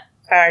 yeah.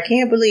 I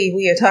can't believe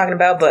we are talking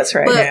about butts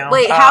right But now.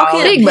 wait, how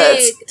can Pig a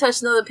butts. pig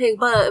touch another pig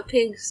butt?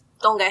 Pigs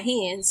don't got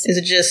hands. Is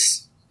it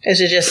just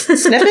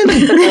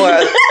sniffing? Or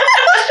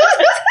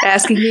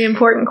Asking the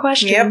important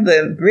question. yep,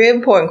 the real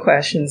important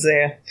questions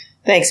there.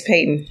 Thanks,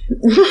 Peyton.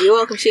 You're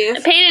welcome,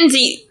 Chef. Peyton,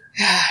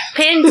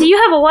 do you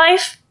have a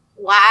wife?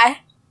 Why?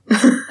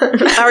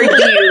 Are you? Kind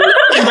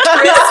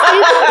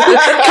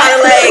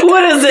of like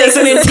What is this?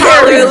 An a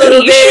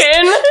little bit.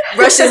 interrogation?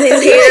 brushes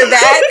his hair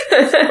back.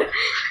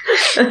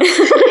 No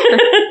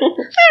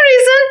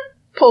reason.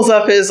 Pulls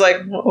up his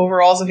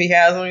overalls if he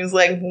has them. He's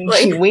like,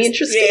 we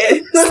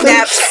interested?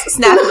 Yeah. Snaps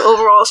the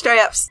overall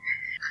straps.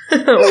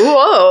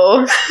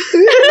 Whoa.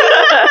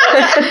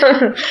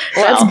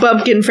 That's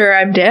bumpkin fur.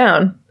 I'm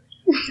down.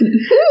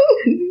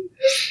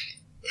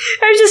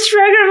 I'm just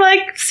regular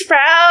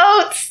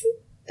Sprouts.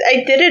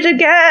 I did it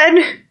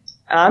again.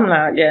 I'm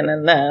not getting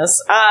in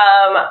this.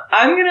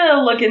 I'm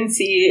gonna look and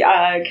see.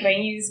 Can I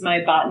use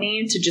my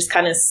botany to just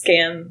kind of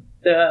scan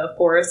the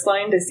forest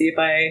line to see if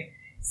I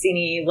see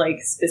any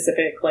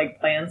specific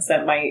plants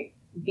that might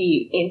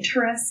be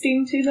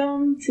interesting to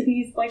them, to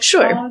these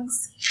Sure.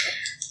 dogs?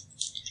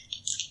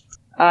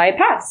 I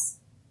pass.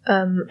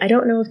 I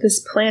don't know if this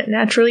plant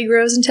naturally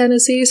grows in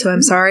Tennessee, so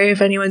I'm sorry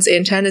if anyone's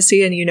in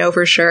Tennessee and you know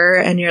for sure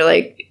and you're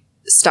like,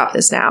 stop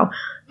this now.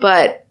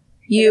 But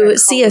you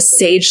see a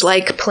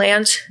sage-like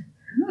plant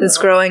that's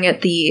growing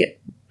at the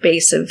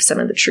base of some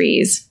of the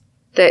trees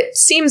that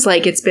seems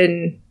like it's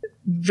been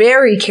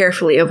very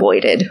carefully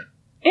avoided.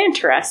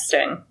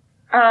 Interesting.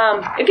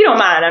 If you don't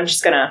mind, I'm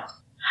just gonna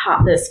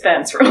hop this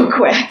fence real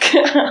quick.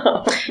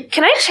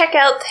 Can I check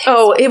out?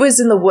 Oh, it was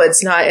in the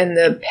woods, not in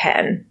the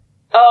pen.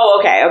 Oh,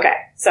 okay.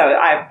 So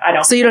I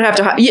don't. So you don't have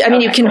to hop. I mean,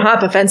 you can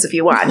hop a fence if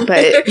you want,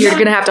 but you're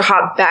going to have to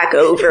hop back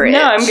over it.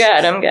 No, I'm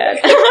good.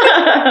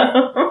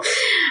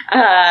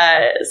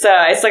 So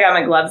I still got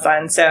my gloves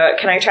on. So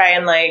can I try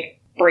and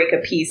break a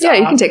piece off? Yeah,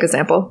 you can take a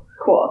sample.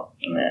 Cool.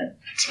 I'm going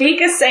to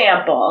take a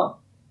sample.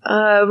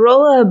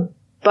 Roll a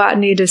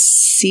botany to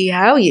see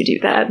how you do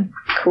that.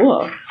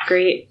 Cool.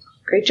 Great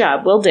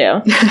job. Will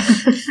do.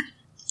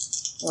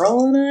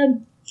 Rolling a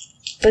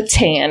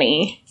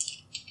botany.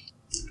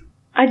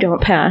 I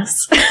don't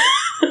pass.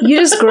 You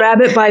just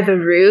grab it by the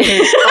root.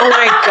 Oh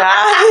my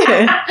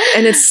god.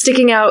 And it's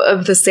sticking out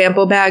of the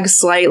sample bag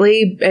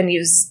slightly, and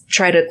you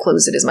try to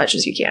close it as much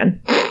as you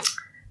can.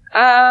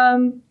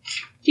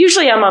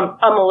 Usually I'm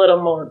a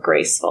little more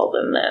graceful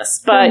than this,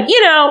 but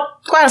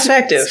Quite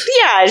effective.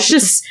 yeah, it's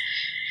just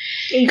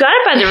You got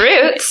it by the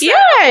roots.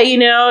 yeah, You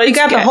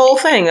got the whole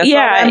thing. That's all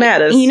that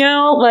matters.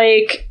 No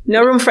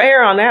room for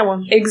error on that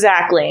one.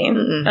 exactly.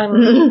 Mm-mm.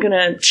 I'm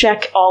gonna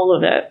check all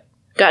of it.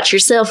 Got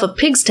yourself a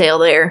pig's tail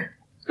there.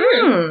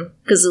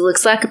 Because it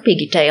looks like a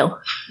piggy tail.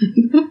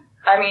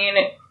 I mean,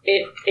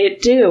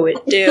 it do.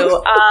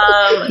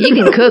 You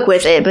can cook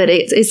with it, but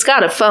it's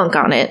got a funk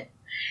on it.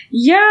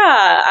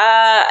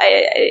 Yeah,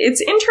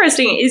 it's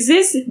interesting. Is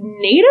this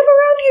native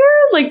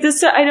around here?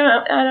 This, I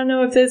don't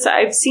know if this.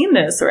 I've seen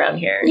this around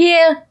here.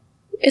 Yeah.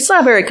 It's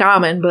not very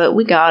common, but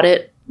we got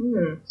it.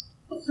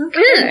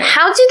 Okay.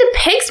 How do the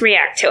pigs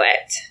react to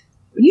it?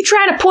 You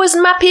trying to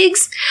poison my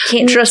pigs?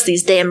 Can't trust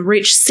these damn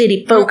rich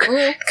city folk.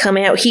 Come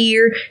out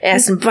here,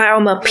 asking to buy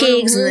all my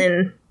pigs, and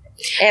then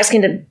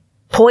asking to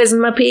poison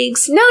my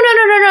pigs. No.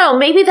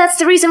 Maybe that's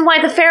the reason why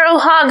the Pharaoh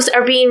hogs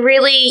are being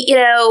really,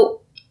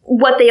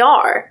 what they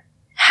are.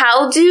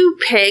 How do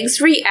pigs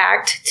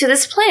react to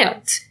this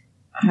plant?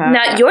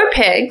 Not your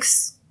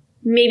pigs.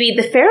 Maybe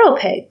the Pharaoh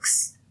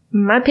pigs.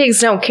 My pigs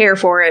don't care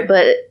for it,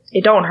 but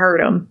it don't hurt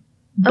them.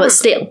 But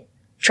still,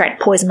 try to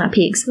poison my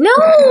pigs. No!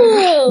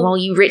 All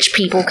you rich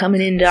people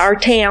coming into our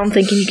town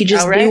thinking you could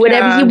just All right, do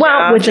whatever you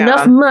want with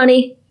enough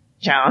money.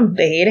 John,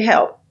 they here to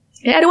help.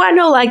 How do I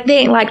know they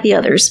ain't like the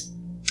others?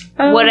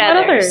 What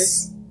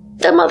others?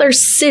 Them other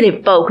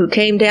city folk who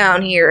came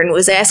down here and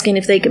was asking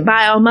if they could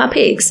buy all my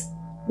pigs.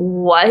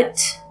 What?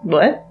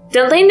 What?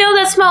 Don't they know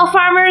that small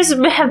farmers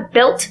have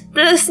built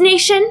this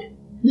nation?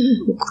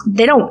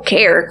 They don't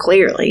care,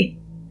 clearly.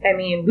 I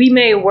mean, we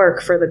may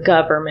work for the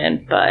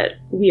government, but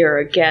we are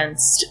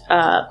against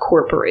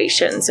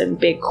corporations and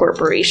big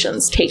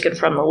corporations taken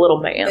from the little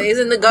man.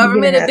 Isn't the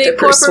government a big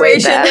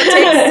persuade corporation that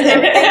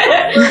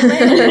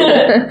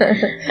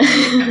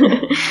takes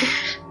everything?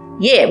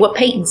 Yeah, what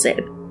Peyton said.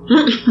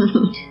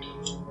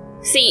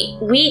 See,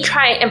 we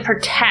try and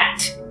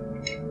protect.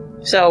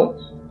 So,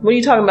 what are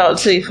you talking about?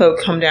 City folk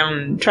come down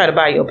and try to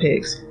buy your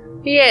pigs.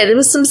 Yeah, there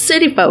was some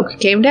city folk who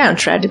came down and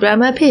tried to buy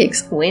my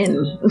pigs. When?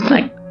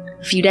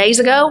 A few days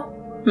ago.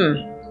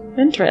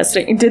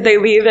 Interesting. Did they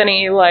leave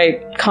any,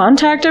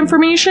 contact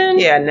information?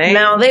 Yeah, name.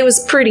 No, they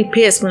was pretty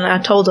pissed when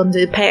I told them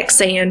to pack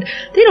sand.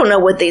 They don't know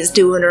what they's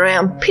doing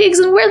around pigs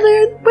and where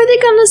they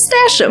gonna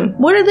stash them.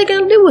 What are they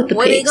gonna do with the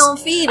What pigs? they gonna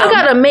feed them? I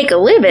gotta make a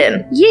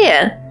living.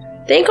 Yeah.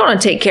 They ain't gonna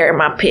take care of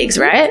my pigs,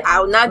 right?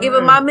 I would not give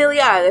them my millie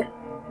either.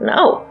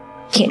 No.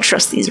 Can't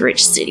trust these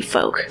rich city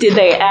folk. Did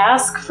they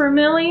ask for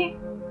Millie?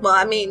 Well,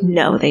 I mean...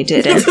 No, they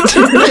didn't. Well,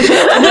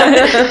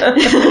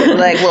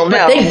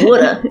 no. They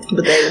woulda.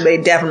 But they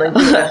definitely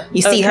woulda.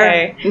 You see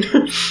her?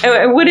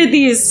 What did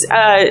these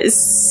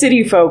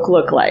city folk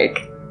look like?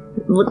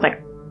 Look like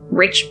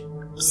rich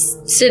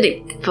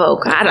city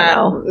folk. I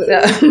don't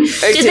know.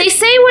 Did they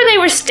say where they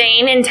were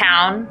staying in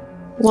town?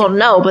 Well,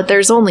 no, but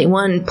there's only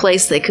one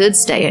place they could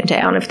stay in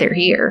town if they're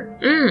here.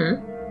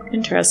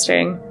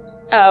 Interesting.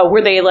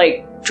 Were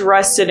they,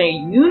 dressed in a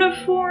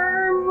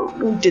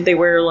uniform? Did they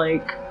wear,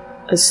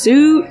 a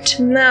suit?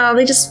 No,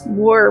 they just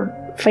wore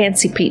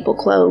fancy people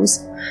clothes.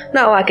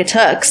 Not like a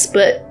tux,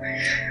 but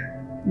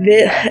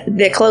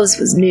their clothes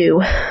was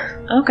new.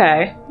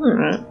 Okay.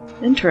 Alright.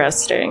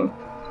 Interesting.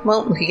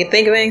 Well, if you can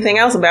think of anything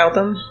else about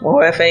them,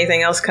 or if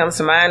anything else comes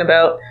to mind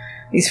about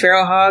these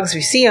feral hogs, if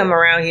you see them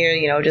around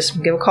here,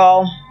 just give a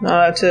call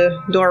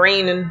to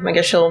Doreen, and I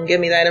guess she'll give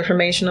me that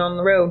information on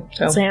the road.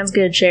 So, Sounds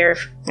good,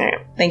 Sheriff. all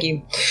right, thank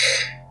you.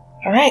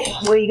 All right,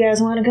 where you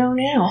guys want to go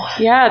now?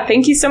 Yeah,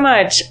 thank you so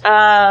much.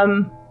 I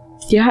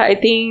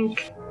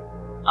think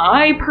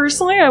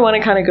I want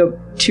to kind of go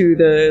to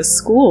the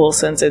school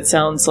since it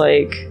sounds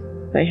like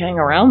they hang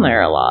around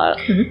there a lot.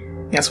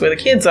 Mm-hmm. That's where the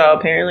kids are,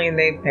 apparently, and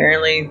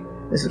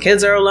if the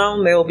kids are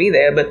alone, they'll be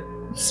there, but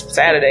it's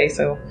Saturday,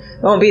 so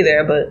they won't be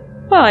there, but...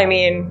 Well, I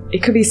mean,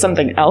 it could be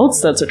something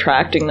else that's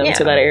attracting them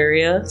to that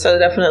area. So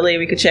definitely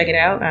we could check it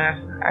out.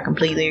 I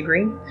completely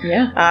agree.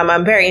 Yeah.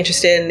 I'm very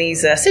interested in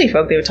these city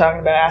folk they were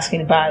talking about asking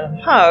to buy them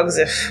hogs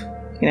if,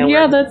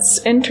 Yeah, that's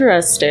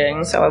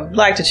interesting. So I'd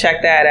like to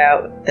check that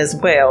out as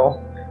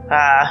well.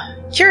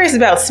 Curious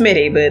about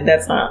Smitty, but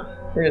that's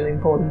not really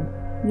important.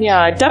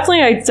 Yeah,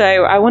 definitely I'd say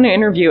I want to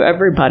interview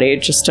everybody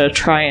just to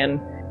try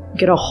and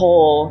get a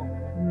whole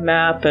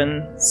map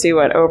and see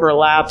what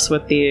overlaps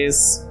with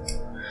these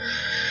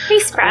Hey,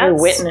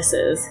 Sprouts.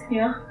 witnesses.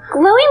 Yeah.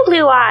 Glowing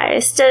blue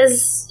eyes.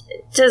 Does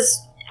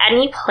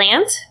any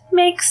plant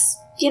makes,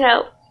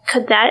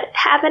 could that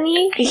have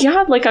any?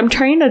 Yeah, I'm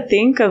trying to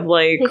think of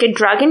Like a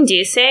drug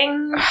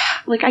inducing?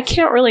 I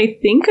can't really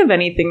think of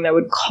anything that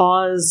would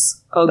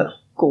cause a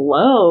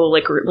glow,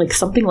 like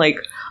something like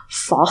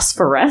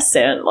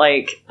phosphorescent.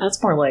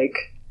 That's more like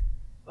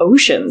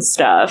ocean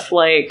stuff.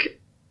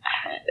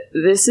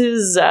 This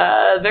is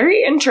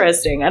very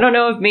interesting. I don't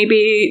know if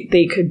maybe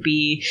it could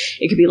be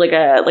like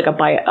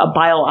a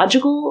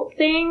biological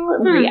thing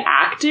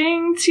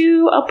reacting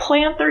to a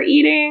plant they're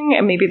eating,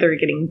 and maybe they're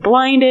getting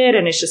blinded,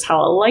 and it's just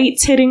how a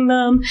light's hitting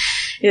them.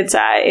 It's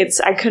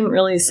I couldn't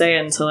really say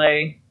until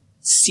I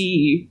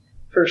see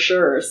for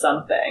sure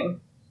something.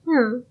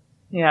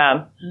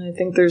 Yeah, I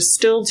think there's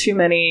still too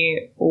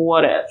many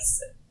what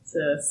ifs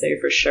to say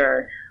for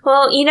sure.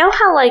 Well, you know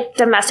how,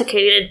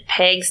 domesticated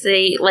pigs,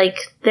 they,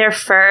 their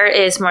fur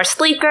is more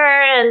sleeker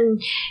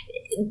and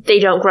they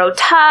don't grow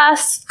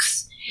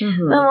tusks?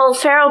 Mm-hmm. Well,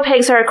 feral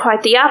pigs are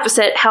quite the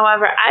opposite.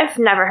 However, I've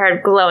never heard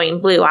of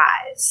glowing blue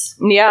eyes.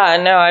 Yeah,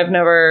 no, I've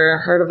never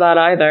heard of that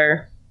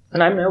either.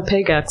 And I'm no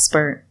pig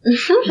expert.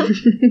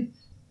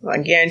 Well, I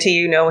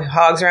guarantee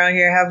hogs around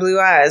here have blue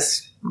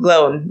eyes,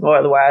 glowing or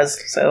otherwise,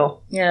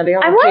 so... Yeah, the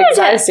only pigs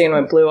I've seen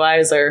with blue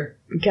eyes are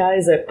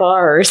guys at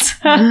bars.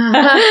 I'm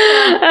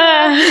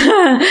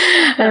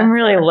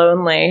really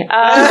lonely.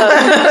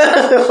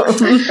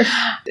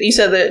 You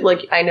said that,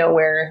 I know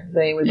where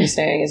they would be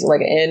staying. Is it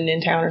an inn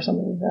in town or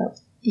something like that?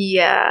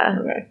 Yeah.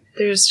 Okay.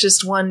 There's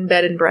just one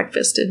bed and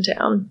breakfast in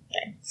town.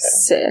 Okay,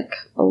 Sick.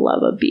 I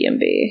love a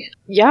B&B.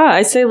 Yeah,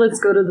 I say let's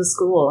go to the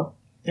school.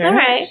 All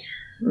right.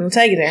 I'll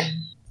take you there.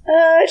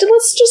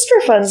 Let's just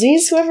for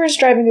funsies. Whoever's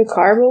driving a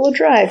car will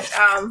drive.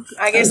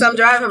 I guess I'm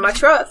driving my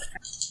truck.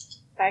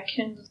 I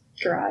can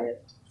drive.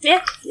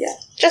 Yeah.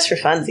 Just for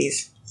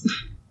funsies.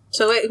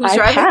 So wait, who's I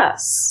driving?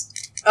 pass.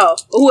 Oh,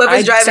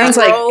 whoever's driving. Sounds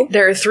roll. like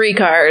there are 3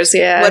 cars,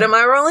 yeah. What am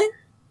I rolling?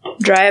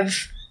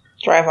 Drive.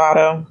 Drive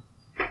auto.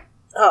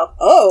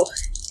 Oh.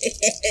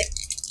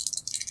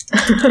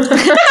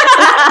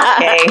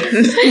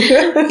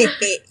 Okay.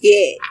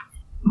 Yeah.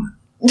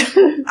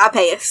 I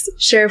pass.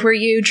 Sheriff, were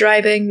you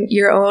driving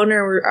your own,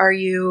 or are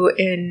you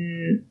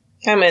in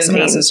I'm in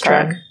someone Peyton's else's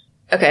truck. truck?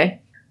 Okay.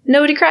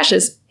 Nobody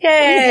crashes. Yay!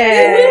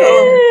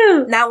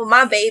 Yeah. Not with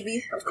my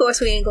baby. Of course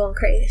we ain't gonna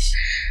crash.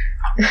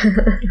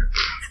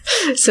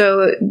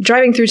 So,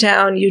 driving through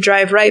town, you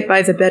drive right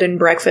by the bed and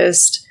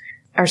breakfast.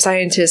 Our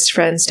scientist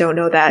friends don't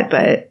know that,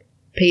 but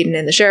Peyton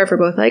and the sheriff are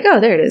both like, oh,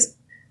 there it is.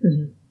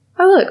 Mm-hmm.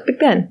 Oh, look, Big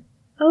Ben.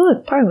 Oh,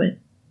 look, Parliament.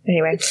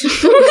 Anyway.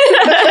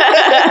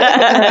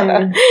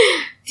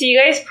 Do you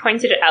guys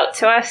point it out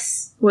to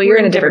us? Well, you're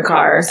in a different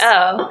car.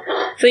 Oh.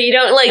 So you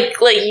don't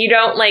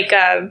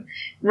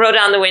roll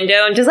down the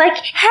window and just hey!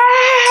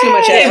 Too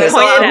much emphasis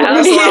point it on-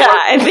 out. Yeah,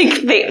 I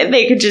think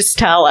they could just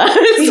tell us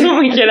when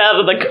we get out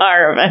of the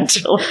car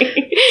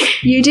eventually.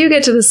 You do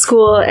get to the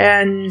school,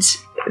 and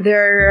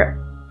there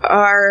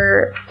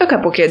are a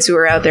couple kids who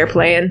are out there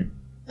playing.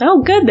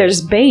 Oh, good,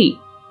 there's bait.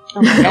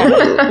 Oh my God.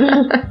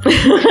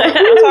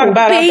 Don't talk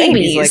about our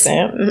babies like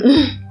that.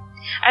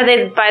 Are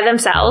they by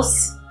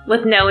themselves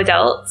with no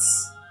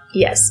adults?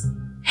 Yes.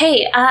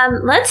 Hey,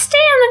 let's stay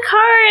in the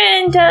car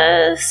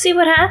and see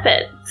what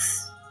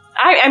happens.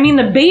 I mean,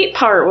 the bait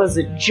part was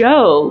a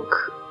joke.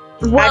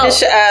 Well,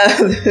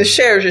 The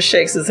sheriff just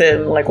shakes his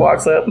head and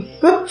walks up.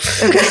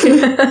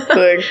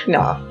 Okay.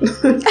 Nah.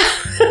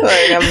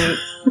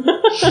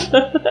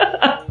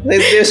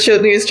 There's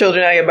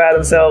children out here by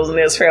themselves, and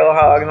there's feral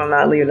hogs, and I'm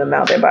not leaving them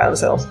out there by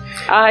themselves.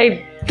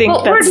 I think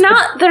well, that's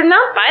they're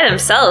not by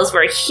themselves.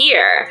 We're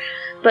here.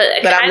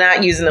 But I'm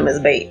not using them as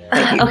bait.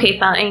 Thank you. Okay,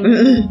 fine.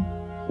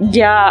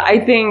 Yeah, I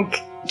think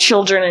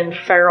children and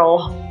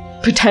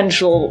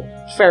potential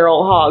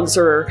feral hogs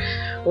or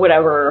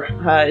whatever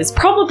is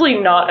probably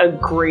not a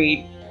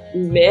great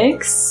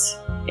mix,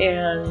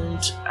 and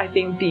I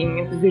think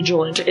being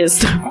vigilant is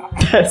the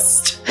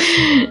best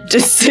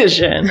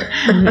decision.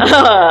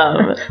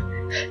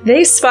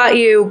 They spot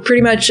you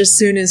pretty much as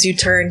soon as you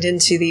turned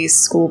into the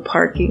school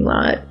parking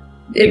lot.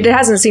 It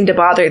hasn't seemed to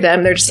bother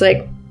them. They're just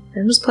like,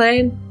 I'm just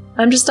playing.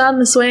 I'm just on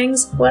the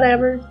swings.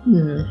 Whatever.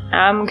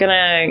 I'm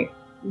gonna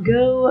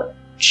go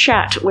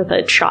chat with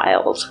a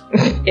child,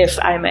 if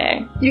I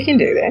may. You can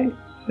do that.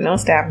 No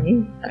stopping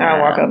you. I'll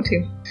walk up to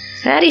you.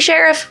 Howdy,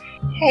 Sheriff.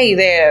 Hey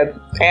there,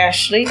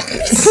 Ashley.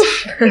 That's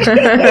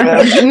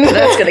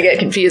gonna get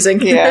confusing.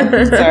 Yeah,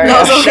 sorry.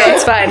 No, it's okay.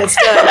 It's fine. It's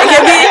done.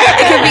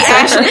 It could be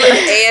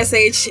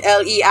Ashley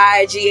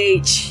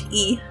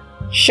ASHLEIGHE.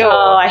 Sure.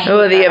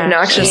 Oh, the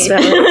obnoxious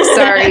spelling.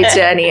 Sorry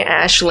to any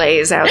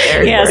Ashleys out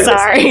there. Yeah,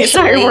 sorry.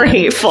 Sorry, we're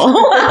hateful.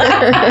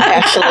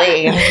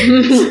 Ashley.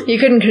 You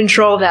couldn't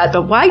control that,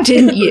 but why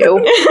didn't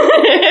you?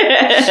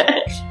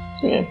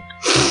 Yeah.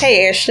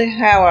 Hey, Ashley,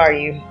 how are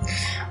you?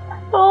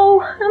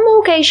 Oh, I'm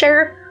okay,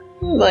 Sheriff.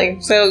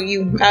 Like, so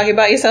you out here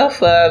by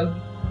yourself?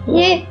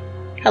 Yeah.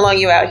 How long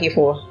you out here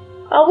for?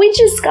 Oh, we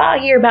just got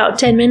here about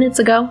 10 minutes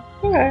ago.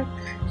 Okay.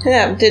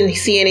 Yeah, didn't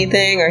see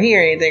anything or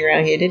hear anything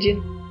around here, did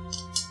you?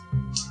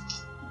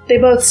 They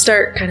both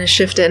start kind of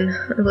shifting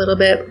a little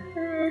bit.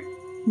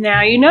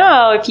 Now you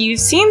know, if you've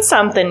seen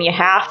something, you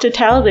have to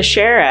tell the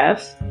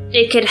sheriff.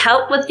 It could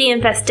help with the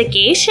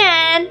investigation.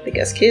 I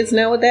guess kids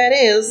know what that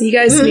is. You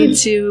guys need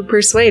to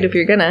persuade if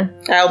you're gonna.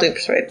 I'll do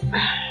persuade.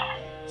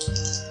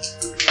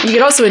 You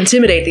could also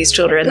intimidate these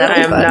children. I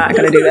am not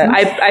going to do that.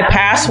 I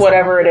passed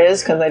whatever it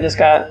is because I just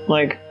got,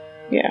 I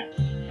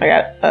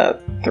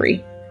got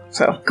 3.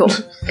 So. Cool.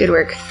 Good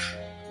work.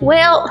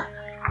 Well,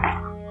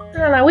 I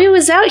don't know. We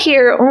was out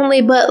here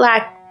only but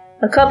like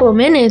a couple of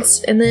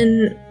minutes, and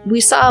then we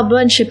saw a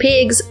bunch of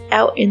pigs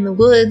out in the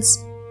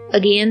woods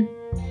again.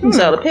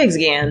 So the pigs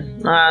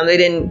again. They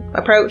didn't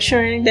approach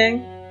or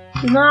anything?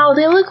 No,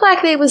 they looked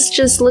like they was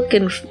just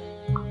looking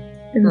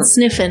and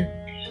sniffing.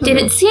 Did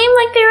it seem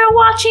like they were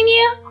watching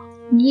you?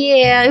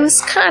 Yeah, it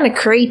was kind of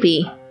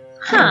creepy.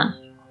 Huh.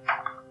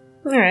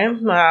 Alright,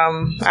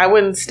 I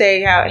wouldn't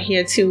stay out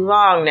here too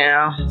long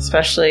now,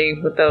 especially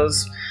with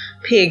those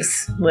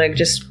pigs,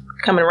 just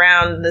coming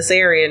around this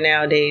area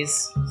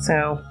nowadays.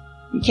 So,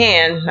 you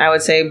can, I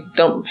would say,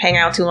 don't hang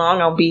out too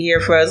long. I'll be here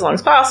for as long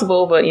as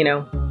possible, but,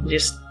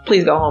 just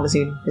please go home as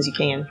soon as you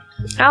can.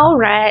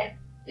 Alright.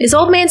 Is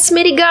old man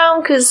Smitty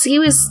gone? Because he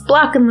was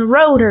blocking the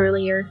road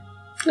earlier.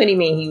 What do you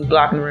mean he was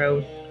blocking the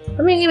road?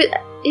 I mean,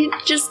 he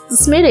just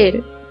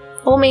Smitted.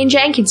 Old man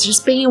Jenkins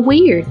just being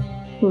weird.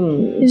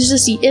 He's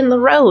just in the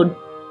road.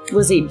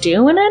 Was he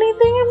doing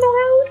anything in the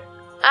road?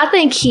 I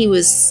think he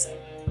was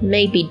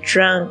maybe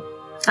drunk.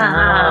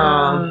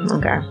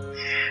 Okay.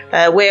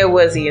 Where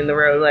was he in the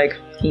road?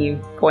 He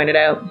pointed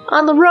out.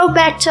 On the road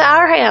back to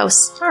our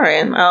house.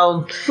 Alright,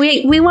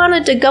 We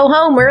wanted to go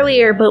home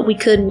earlier, but we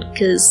couldn't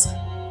because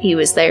he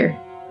was there.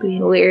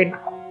 Being weird.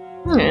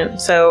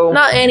 So...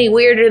 Not any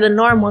weirder than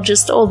normal,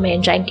 just old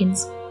man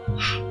Jenkins.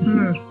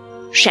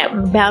 Shouting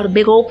about a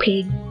big old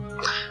pig.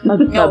 A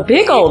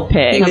big old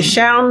pig. He was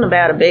shouting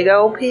about a big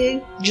old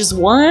pig? Just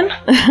one?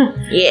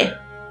 Yeah.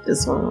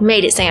 Just one.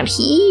 Made it sound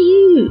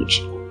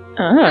huge.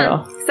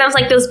 Oh. Sounds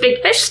like those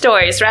big fish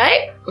stories,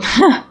 right?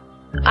 I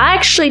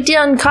actually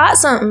done caught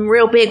something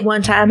real big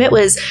one time. It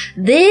was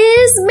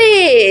this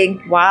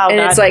big. Wow. And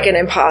it's like an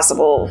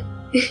impossible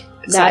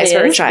size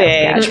for a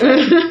child.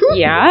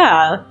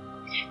 Yeah.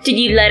 Did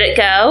you let it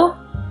go?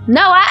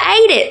 No,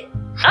 I ate it.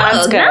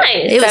 Oh, good.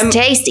 nice. It was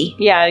tasty.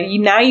 Yeah,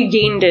 now you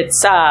gained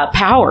its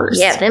powers.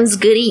 Yeah, them's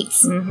good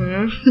eats.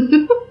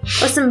 Mm-hmm.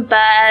 With some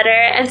butter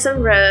and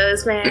some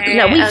rosemary.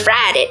 No, we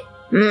fried it.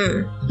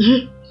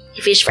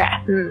 Fish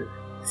fry.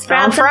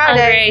 On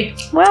Friday.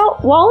 Well,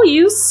 while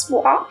you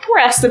swap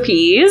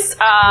recipes,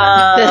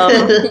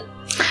 I'm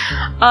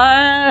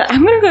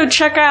gonna go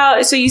check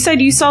out. So you said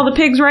you saw the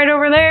pigs right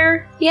over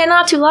there? Yeah,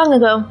 not too long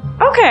ago.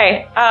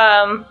 Okay.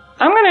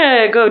 I'm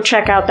gonna go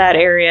check out that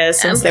area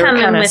since they were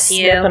kind of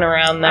sniffing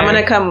around there. I'm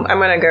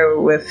gonna go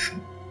with.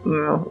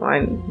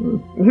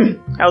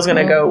 I was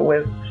gonna go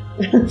with.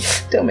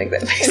 Don't make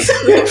that face.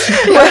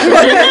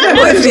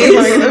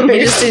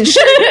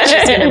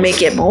 She's gonna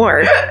make it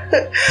more.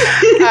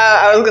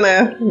 I was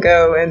gonna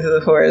go into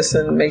the forest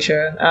and make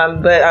sure,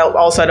 but I don't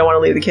want to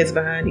leave the kids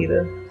behind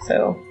either.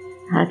 So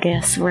I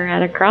guess we're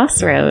at a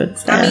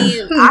crossroads. I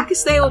mean, I can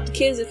stay with the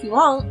kids if you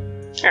want.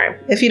 All right,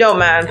 if you don't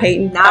mind,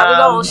 Peyton. Not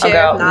at all,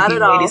 Sheriff. Not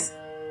at all. Ladies.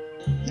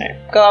 All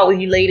right, go out with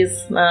you,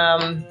 ladies.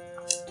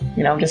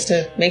 Just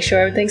to make sure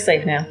everything's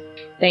safe now.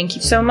 Thank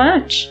you so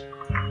much.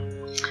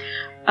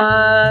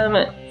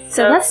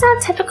 So that's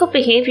not typical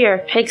behavior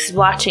of pigs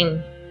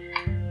watching.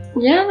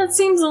 Yeah, that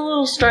seems a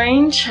little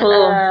strange. A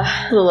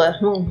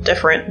little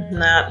different than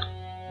that.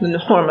 The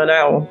norm at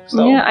all.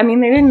 So. Yeah, I mean,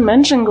 they didn't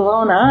mention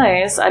glowing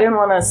eyes. I didn't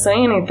want to say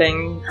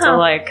anything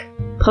to,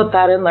 put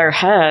that in their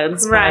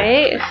heads.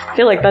 Right. I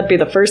feel like that'd be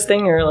the first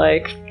thing you're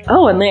like,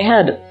 oh, and they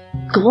had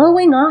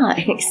glowing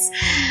eyes.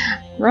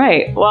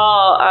 Right.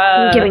 Well,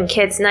 giving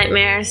kids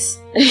nightmares.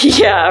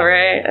 Yeah,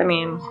 right. I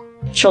mean,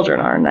 children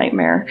are a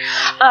nightmare.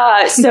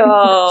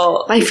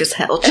 So Life is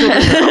hell.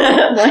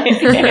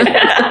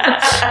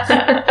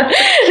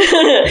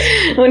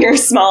 when you're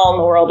small and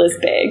the world is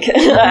big.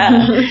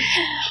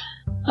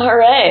 All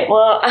right.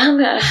 Well, I'm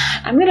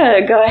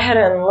gonna go ahead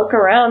and look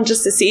around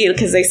just to see,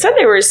 because they said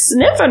they were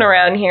sniffing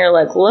around here,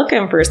 like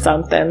looking for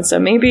something. So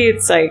maybe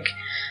it's like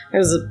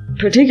there's a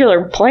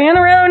particular plant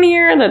around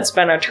here that's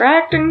been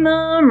attracting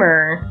them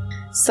or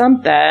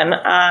something.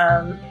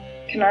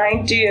 Can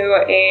I do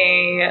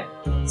a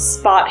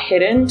spot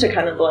hidden to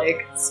kind of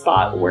like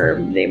spot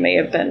where they may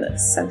have been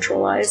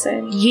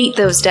centralizing? Yeet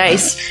those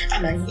dice.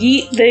 I'm gonna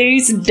yeet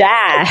these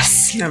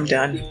dice. I'm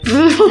done.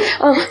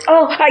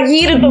 I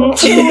yeeted them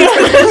too.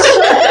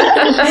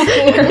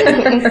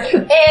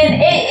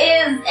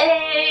 And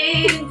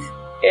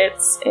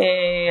It's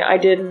a. I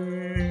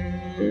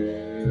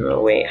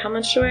didn't. Wait, how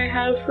much do I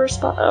have for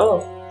spot?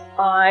 Oh,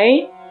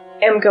 I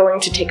am going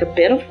to take a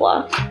bit of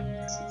luck.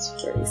 It's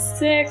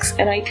 36,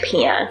 and I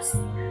pass.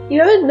 You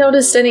haven't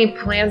noticed any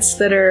plants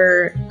that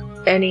are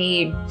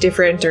any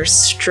different or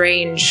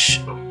strange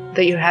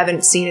that you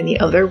haven't seen in the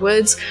other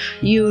woods.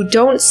 You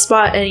don't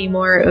spot any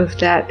more of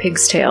that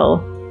pig's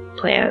tail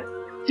plant.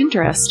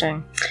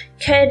 Interesting.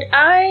 could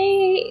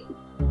I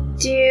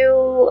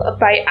do a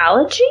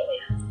biology?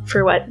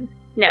 For what?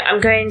 No,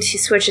 I'm going to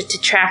switch it to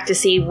track to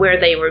see where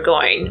they were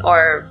going,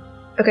 or...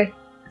 Okay.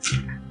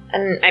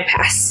 And I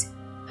pass.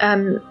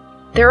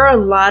 There are a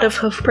lot of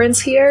hoof prints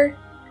here.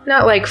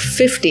 Not like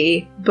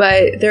 50,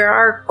 but there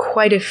are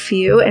quite a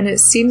few, and it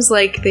seems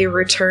like they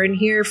return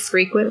here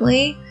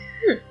frequently.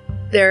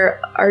 There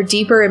are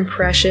deeper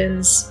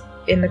impressions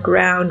in the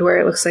ground where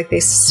it looks like they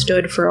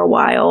stood for a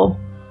while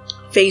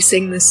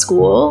facing the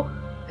school,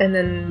 and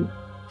then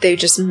they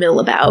just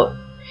mill about.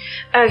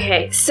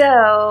 Okay,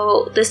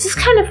 so this is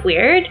kind of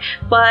weird,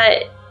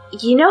 but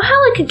you know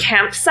how like in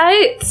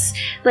campsites,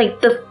 like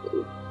the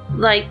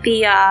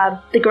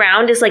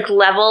ground is like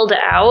leveled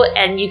out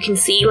and you can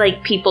see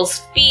like people's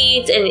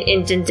feet and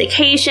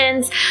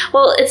indentations.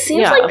 Well, it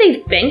seems like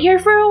they've been here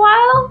for a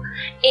while,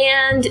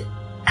 and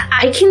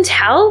I can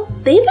tell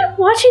they've been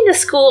watching the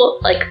school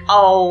like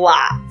a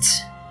lot.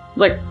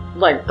 Like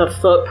the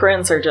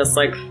footprints are just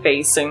like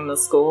facing the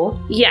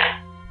school. Yeah.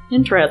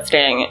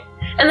 Interesting.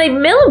 And they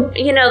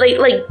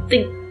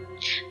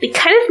they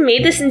kind of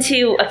made this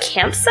into a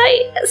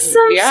campsite of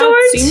some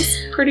sort. It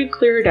seems pretty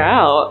cleared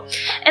out.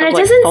 And it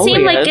doesn't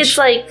seem like it's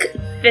like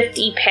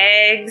 50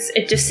 pigs.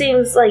 It just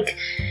seems like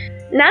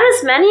not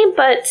as many,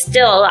 but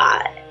still a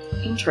lot.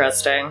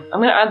 Interesting. I'm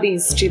going to add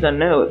these to the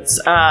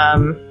notes.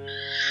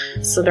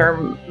 So they're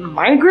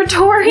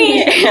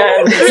migratory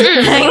and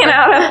hanging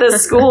out at the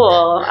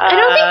school. I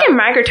don't think they're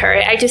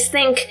migratory. I just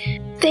think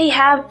they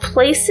have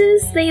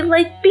places they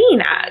like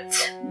being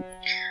at.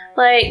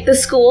 Like the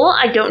school,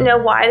 I don't know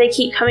why they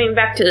keep coming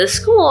back to the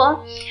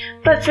school,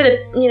 but for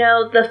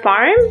the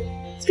farm,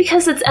 it's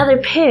because it's other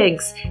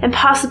pigs and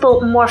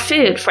possible more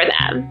food for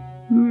them.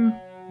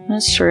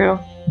 That's true.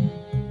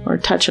 Or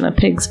touching a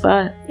pig's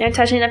butt. They're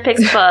touching a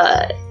pig's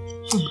butt.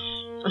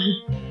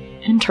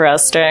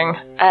 Interesting.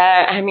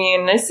 I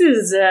mean, this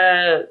is,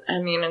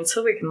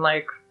 until we can,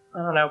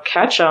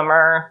 catch them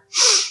or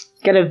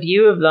get a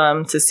view of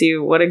them to see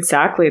what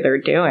exactly they're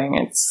doing.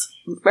 It's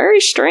very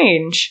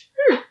strange.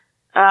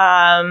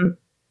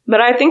 But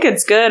I think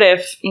it's good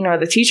if,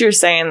 the teacher's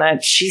saying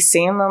that she's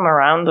seeing them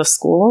around the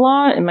school a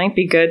lot. It might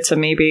be good to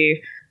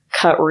maybe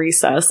cut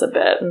recess a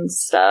bit and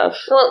stuff.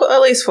 Well,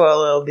 at least for a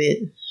little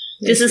bit.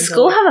 Does the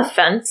school have a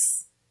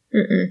fence?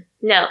 Mm-mm.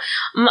 No.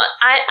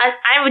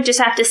 I would just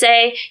have to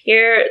say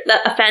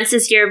the fence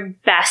is your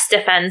best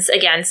defense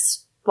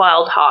against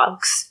wild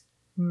hogs.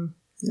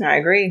 I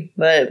agree,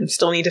 but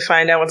still need to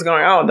find out what's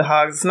going on with the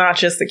hogs. It's not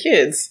just the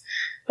kids.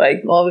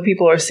 Like, all the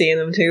people are seeing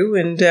them too,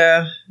 and,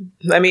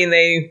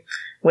 they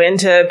went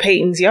into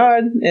Peyton's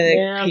yard,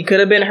 and he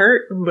could have been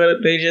hurt,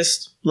 but they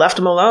just left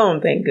him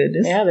alone, thank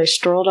goodness. Yeah, they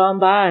strolled on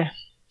by.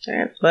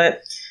 Yeah,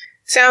 but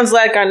sounds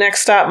like our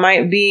next stop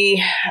might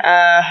be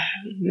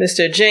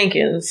Mr.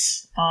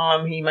 Jenkins.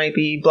 He might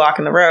be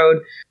blocking the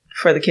road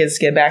for the kids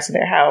to get back to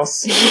their house.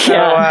 So,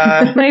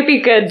 might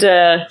be good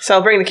to... So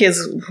I'll bring the kids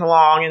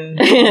along and...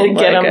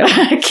 get them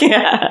back,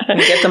 and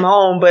get them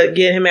home, but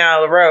get him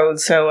out of the road,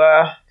 so,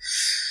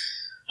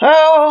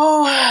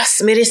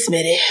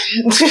 Smitty.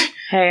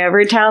 Hey,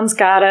 every town's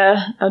got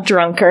a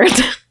drunkard.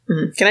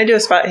 Can I do a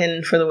spot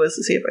hidden for the woods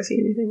to see if I see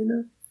anything in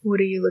there? What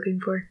are you looking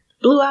for?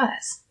 Blue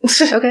eyes.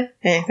 Okay.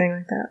 Anything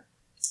like that.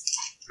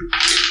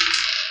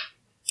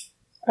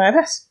 I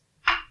pass.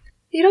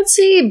 You don't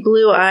see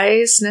blue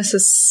eyes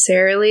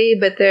necessarily,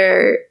 but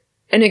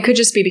and it could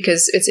just be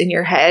because it's in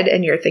your head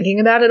and you're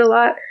thinking about it a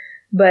lot,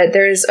 but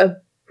there's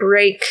a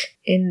break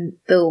in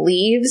the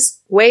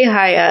leaves way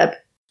high up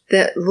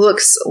that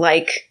looks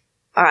like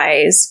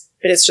eyes,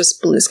 but it's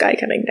just blue sky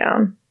coming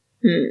down.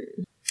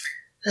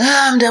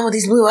 I'm done with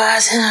these blue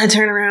eyes. I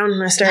turn around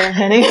and I start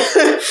heading.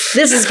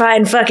 This is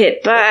fine, fuck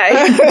it,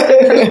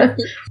 bye.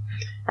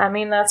 I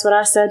mean, that's what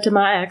I said to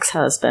my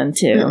ex-husband,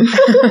 too.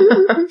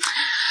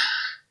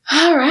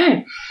 All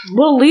right.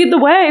 we'll lead the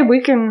way. It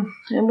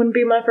wouldn't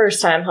be my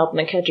first time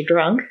helping to catch a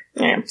drunk.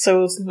 Yeah.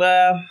 So,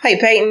 hey,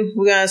 Peyton,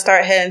 we're gonna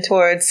start heading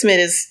towards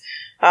Smitty's.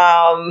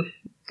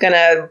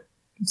 Gonna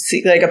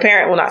see, like,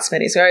 well, not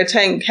Smitty's. We're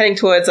heading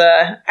towards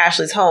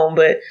Ashley's home,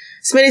 but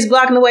Smitty's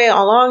blocking the way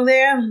along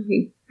there.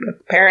 He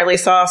apparently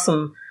saw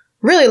some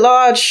really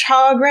large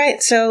hog,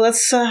 right? So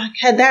let's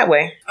head that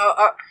way.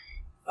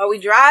 Are we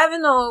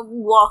driving or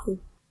walking?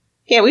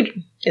 Yeah,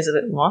 is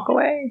it a walk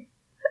away?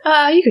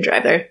 You could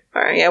drive there.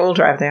 All right, yeah, we'll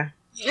drive there.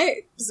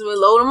 Hey, so we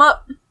load them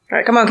up. All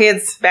right, come on,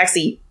 kids. Back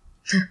seat.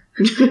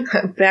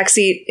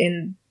 Backseat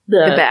in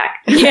the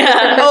back.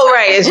 Yeah. Oh,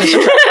 right. It's just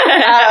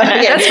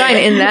That's fine.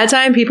 In that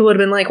time, people would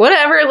have been like,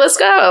 whatever, let's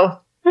go.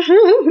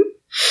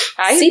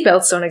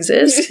 Seatbelts don't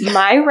exist.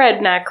 My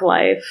redneck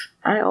life,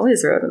 I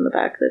always rode in the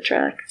back of the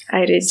truck.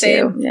 I did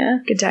Same. too. Yeah.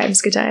 Good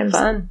times.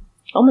 Fun.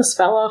 Almost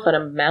fell off at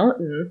a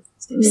mountain.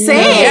 Same.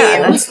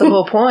 Yeah, that's the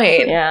whole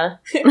point. Yeah.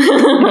 If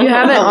you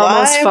haven't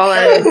almost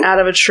fallen out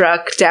of a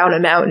truck down a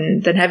mountain,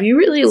 then have you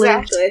really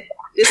lived? Exactly.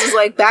 This is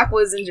like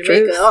backwoods in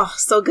Jamaica. Truth. Oh,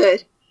 so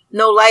good.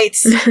 No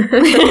lights.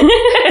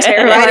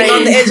 Terrifying. Riding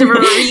on the edge of a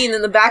ravine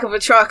in the back of a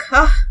truck.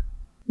 Oh.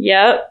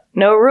 Yep.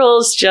 No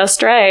rules,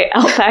 just right.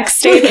 Outback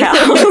Steakhouse.